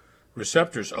cells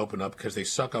receptors open up because they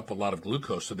suck up a lot of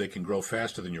glucose so they can grow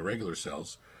faster than your regular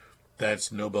cells.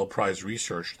 That's Nobel Prize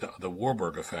research, the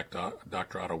Warburg effect.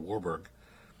 Dr. Otto Warburg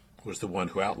was the one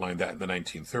who outlined that in the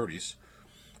 1930s.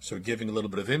 So giving a little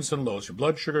bit of insulin lowers your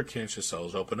blood sugar, cancer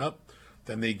cells open up.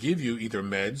 Then they give you either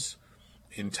meds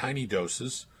in tiny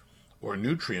doses or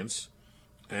nutrients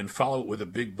and follow it with a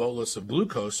big bolus of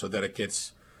glucose so that it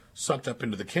gets sucked up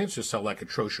into the cancer cell like a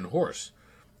Trojan horse.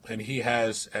 And he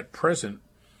has, at present,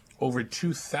 over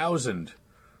 2,000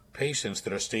 patients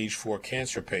that are stage 4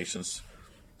 cancer patients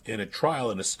in a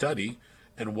trial, in a study,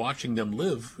 and watching them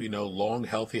live, long,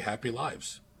 healthy, happy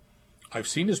lives. I've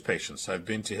seen his patients. I've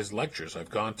been to his lectures. I've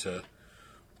gone to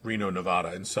Reno, Nevada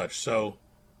and such. So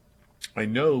I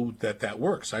know that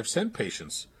works. I've sent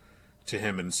patients to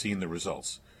him and seen the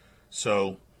results.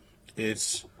 So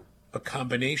it's a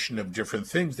combination of different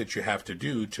things that you have to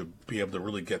do to be able to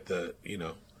really get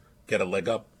get a leg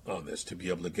up on this, to be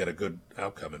able to get a good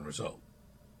outcome and result.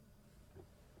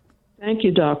 Thank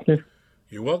you, Doctor.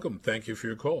 You're welcome. Thank you for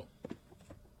your call.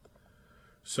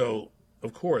 So,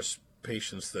 of course,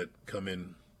 patients that come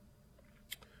in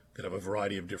that have a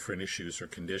variety of different issues or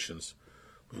conditions,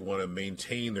 we want to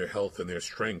maintain their health and their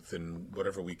strength, and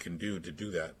whatever we can do to do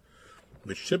that,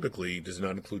 which typically does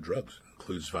not include drugs. It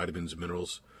includes vitamins and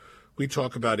minerals. We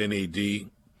talk about NAD,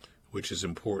 which is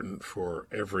important for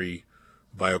every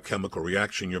biochemical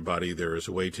reaction in your body. There is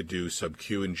a way to do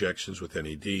sub-Q injections with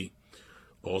NAD.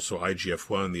 Also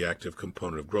IGF-1, the active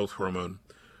component of growth hormone.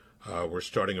 We're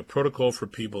starting a protocol for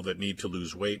people that need to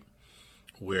lose weight,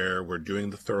 where we're doing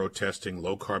the thorough testing,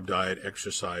 low-carb diet,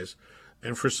 exercise.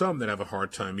 And for some that have a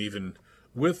hard time even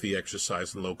with the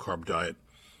exercise and low-carb diet,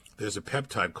 there's a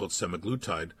peptide called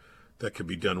semaglutide that can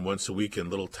be done once a week in a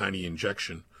little tiny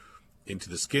injection into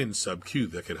the skin, sub-Q,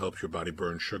 that can help your body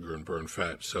burn sugar and burn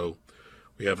fat. So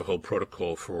we have a whole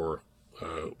protocol for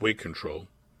weight control,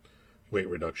 weight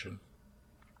reduction.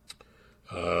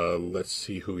 Let's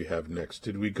see who we have next.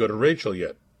 Did we go to Rachel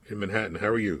yet in Manhattan? How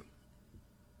are you?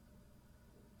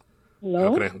 Hello?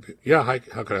 How can I help you? Yeah, hi.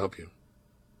 How can I help you?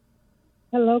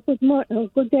 Hello, good morning.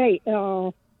 Good day. I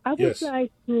would Yes.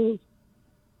 like to,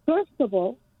 first of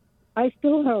all, I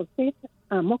still healthy.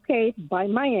 I'm okay by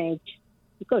my age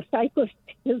because I could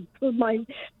still do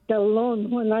the loan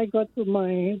when I got to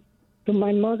my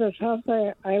mother's house.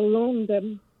 I loaned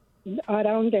them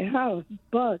around the house,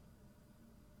 but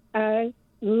a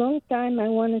long time I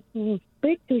wanted to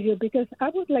speak to you because I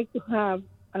would like to have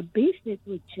a visit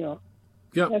with you.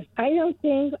 Yeah. I don't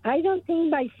think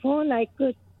by phone I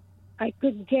could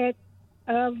get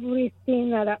everything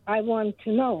that I want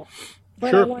to know. But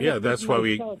I Sure. want Yeah, to that's keep why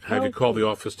we myself have you call the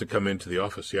healthy. office to come into the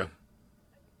office. Yeah.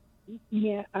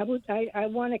 Yeah, I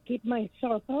want to keep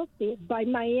myself healthy. By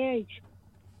my age,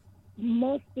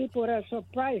 most people are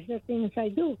surprised at things I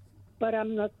do, but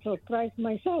I'm not surprised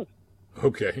myself.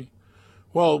 Okay.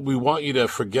 Well, we want you to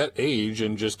forget age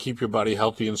and just keep your body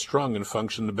healthy and strong and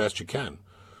function the best you can.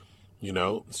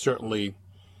 Certainly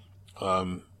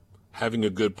having a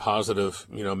good, positive,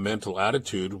 mental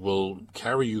attitude will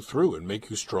carry you through and make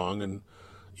you strong. And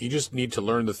you just need to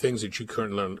learn the things that you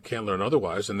can't learn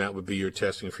otherwise, and that would be your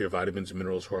testing for your vitamins,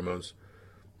 minerals, hormones,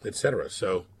 etc.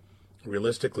 So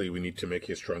realistically, we need to make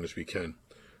you as strong as we can.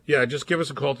 Yeah, just give us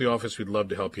a call at the office. We'd love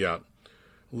to help you out.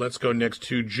 Let's go next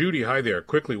to Judy. Hi there.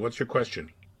 Quickly, what's your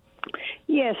question?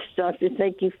 Yes, Doctor.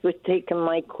 Thank you for taking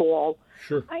my call.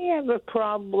 Sure. I have a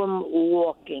problem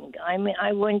walking. I mean,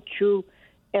 I went through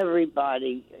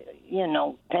everybody,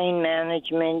 pain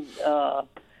management.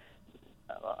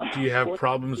 Do you have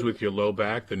problems with your low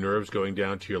back, the nerves going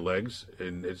down to your legs?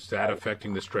 And is that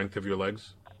affecting the strength of your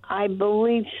legs? I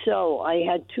believe so. I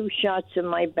had 2 shots in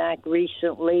my back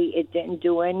recently. It didn't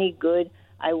do any good.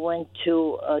 I went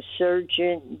to a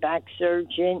surgeon, back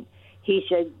surgeon. He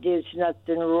said there's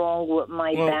nothing wrong with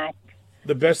my back.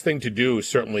 The best thing to do,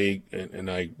 certainly, and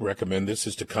I recommend this,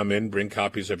 is to come in, bring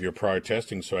copies of your prior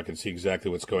testing so I can see exactly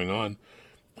what's going on,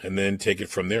 and then take it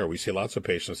from there. We see lots of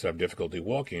patients that have difficulty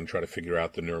walking and try to figure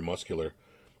out the neuromuscular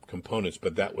components,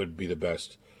 but that would be the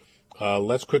best.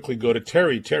 Let's quickly go to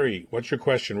Terry. Terry, what's your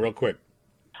question, real quick?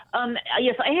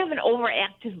 Yes, I have an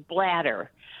overactive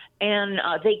bladder, and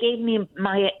they gave me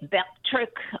my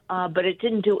Bactric, but it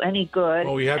didn't do any good.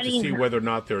 Well, we have to see whether or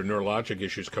not there are neurologic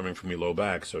issues coming from your low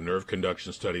back, so nerve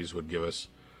conduction studies would give us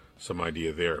some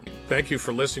idea there. Thank you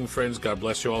for listening, friends. God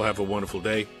bless you all. Have a wonderful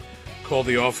day. Call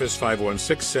the office,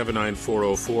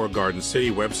 516-79404, Garden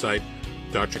City, website,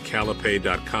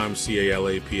 drcalapai.com,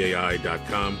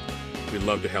 CALAPAI.com. We'd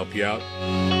love to help you out.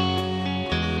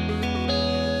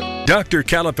 Dr.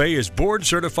 CALAPAI is board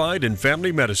certified in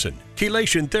family medicine,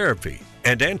 chelation therapy,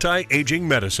 and anti-aging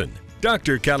medicine.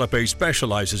 Dr. CALAPAI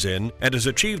specializes in and has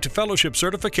achieved fellowship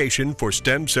certification for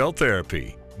stem cell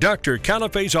therapy. Dr.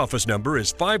 CALAPAI's office number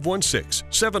is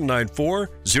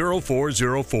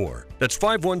 516-794-0404. That's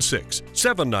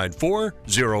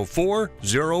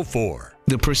 516-794-0404.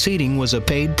 The proceeding was a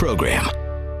paid program.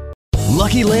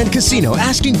 Lucky Land Casino,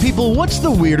 asking people, what's the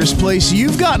weirdest place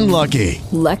you've gotten lucky?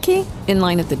 Lucky? In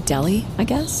line at the deli, I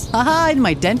guess? Aha, in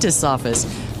my dentist's office.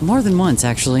 More than once,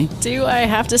 actually. Do I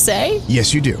have to say?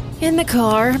 Yes, you do. In the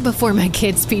car before my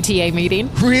kids' PTA meeting.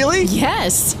 Really?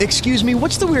 Yes. Excuse me,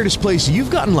 what's the weirdest place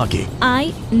you've gotten lucky?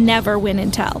 I never win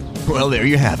and tell. Well, there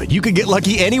you have it. You can get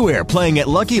lucky anywhere, playing at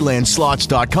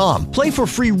LuckyLandSlots.com. Play for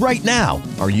free right now.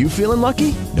 Are you feeling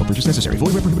lucky? No purchase necessary.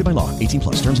 Void where prohibited by law. 18+.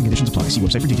 Terms and conditions apply. See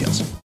website for details.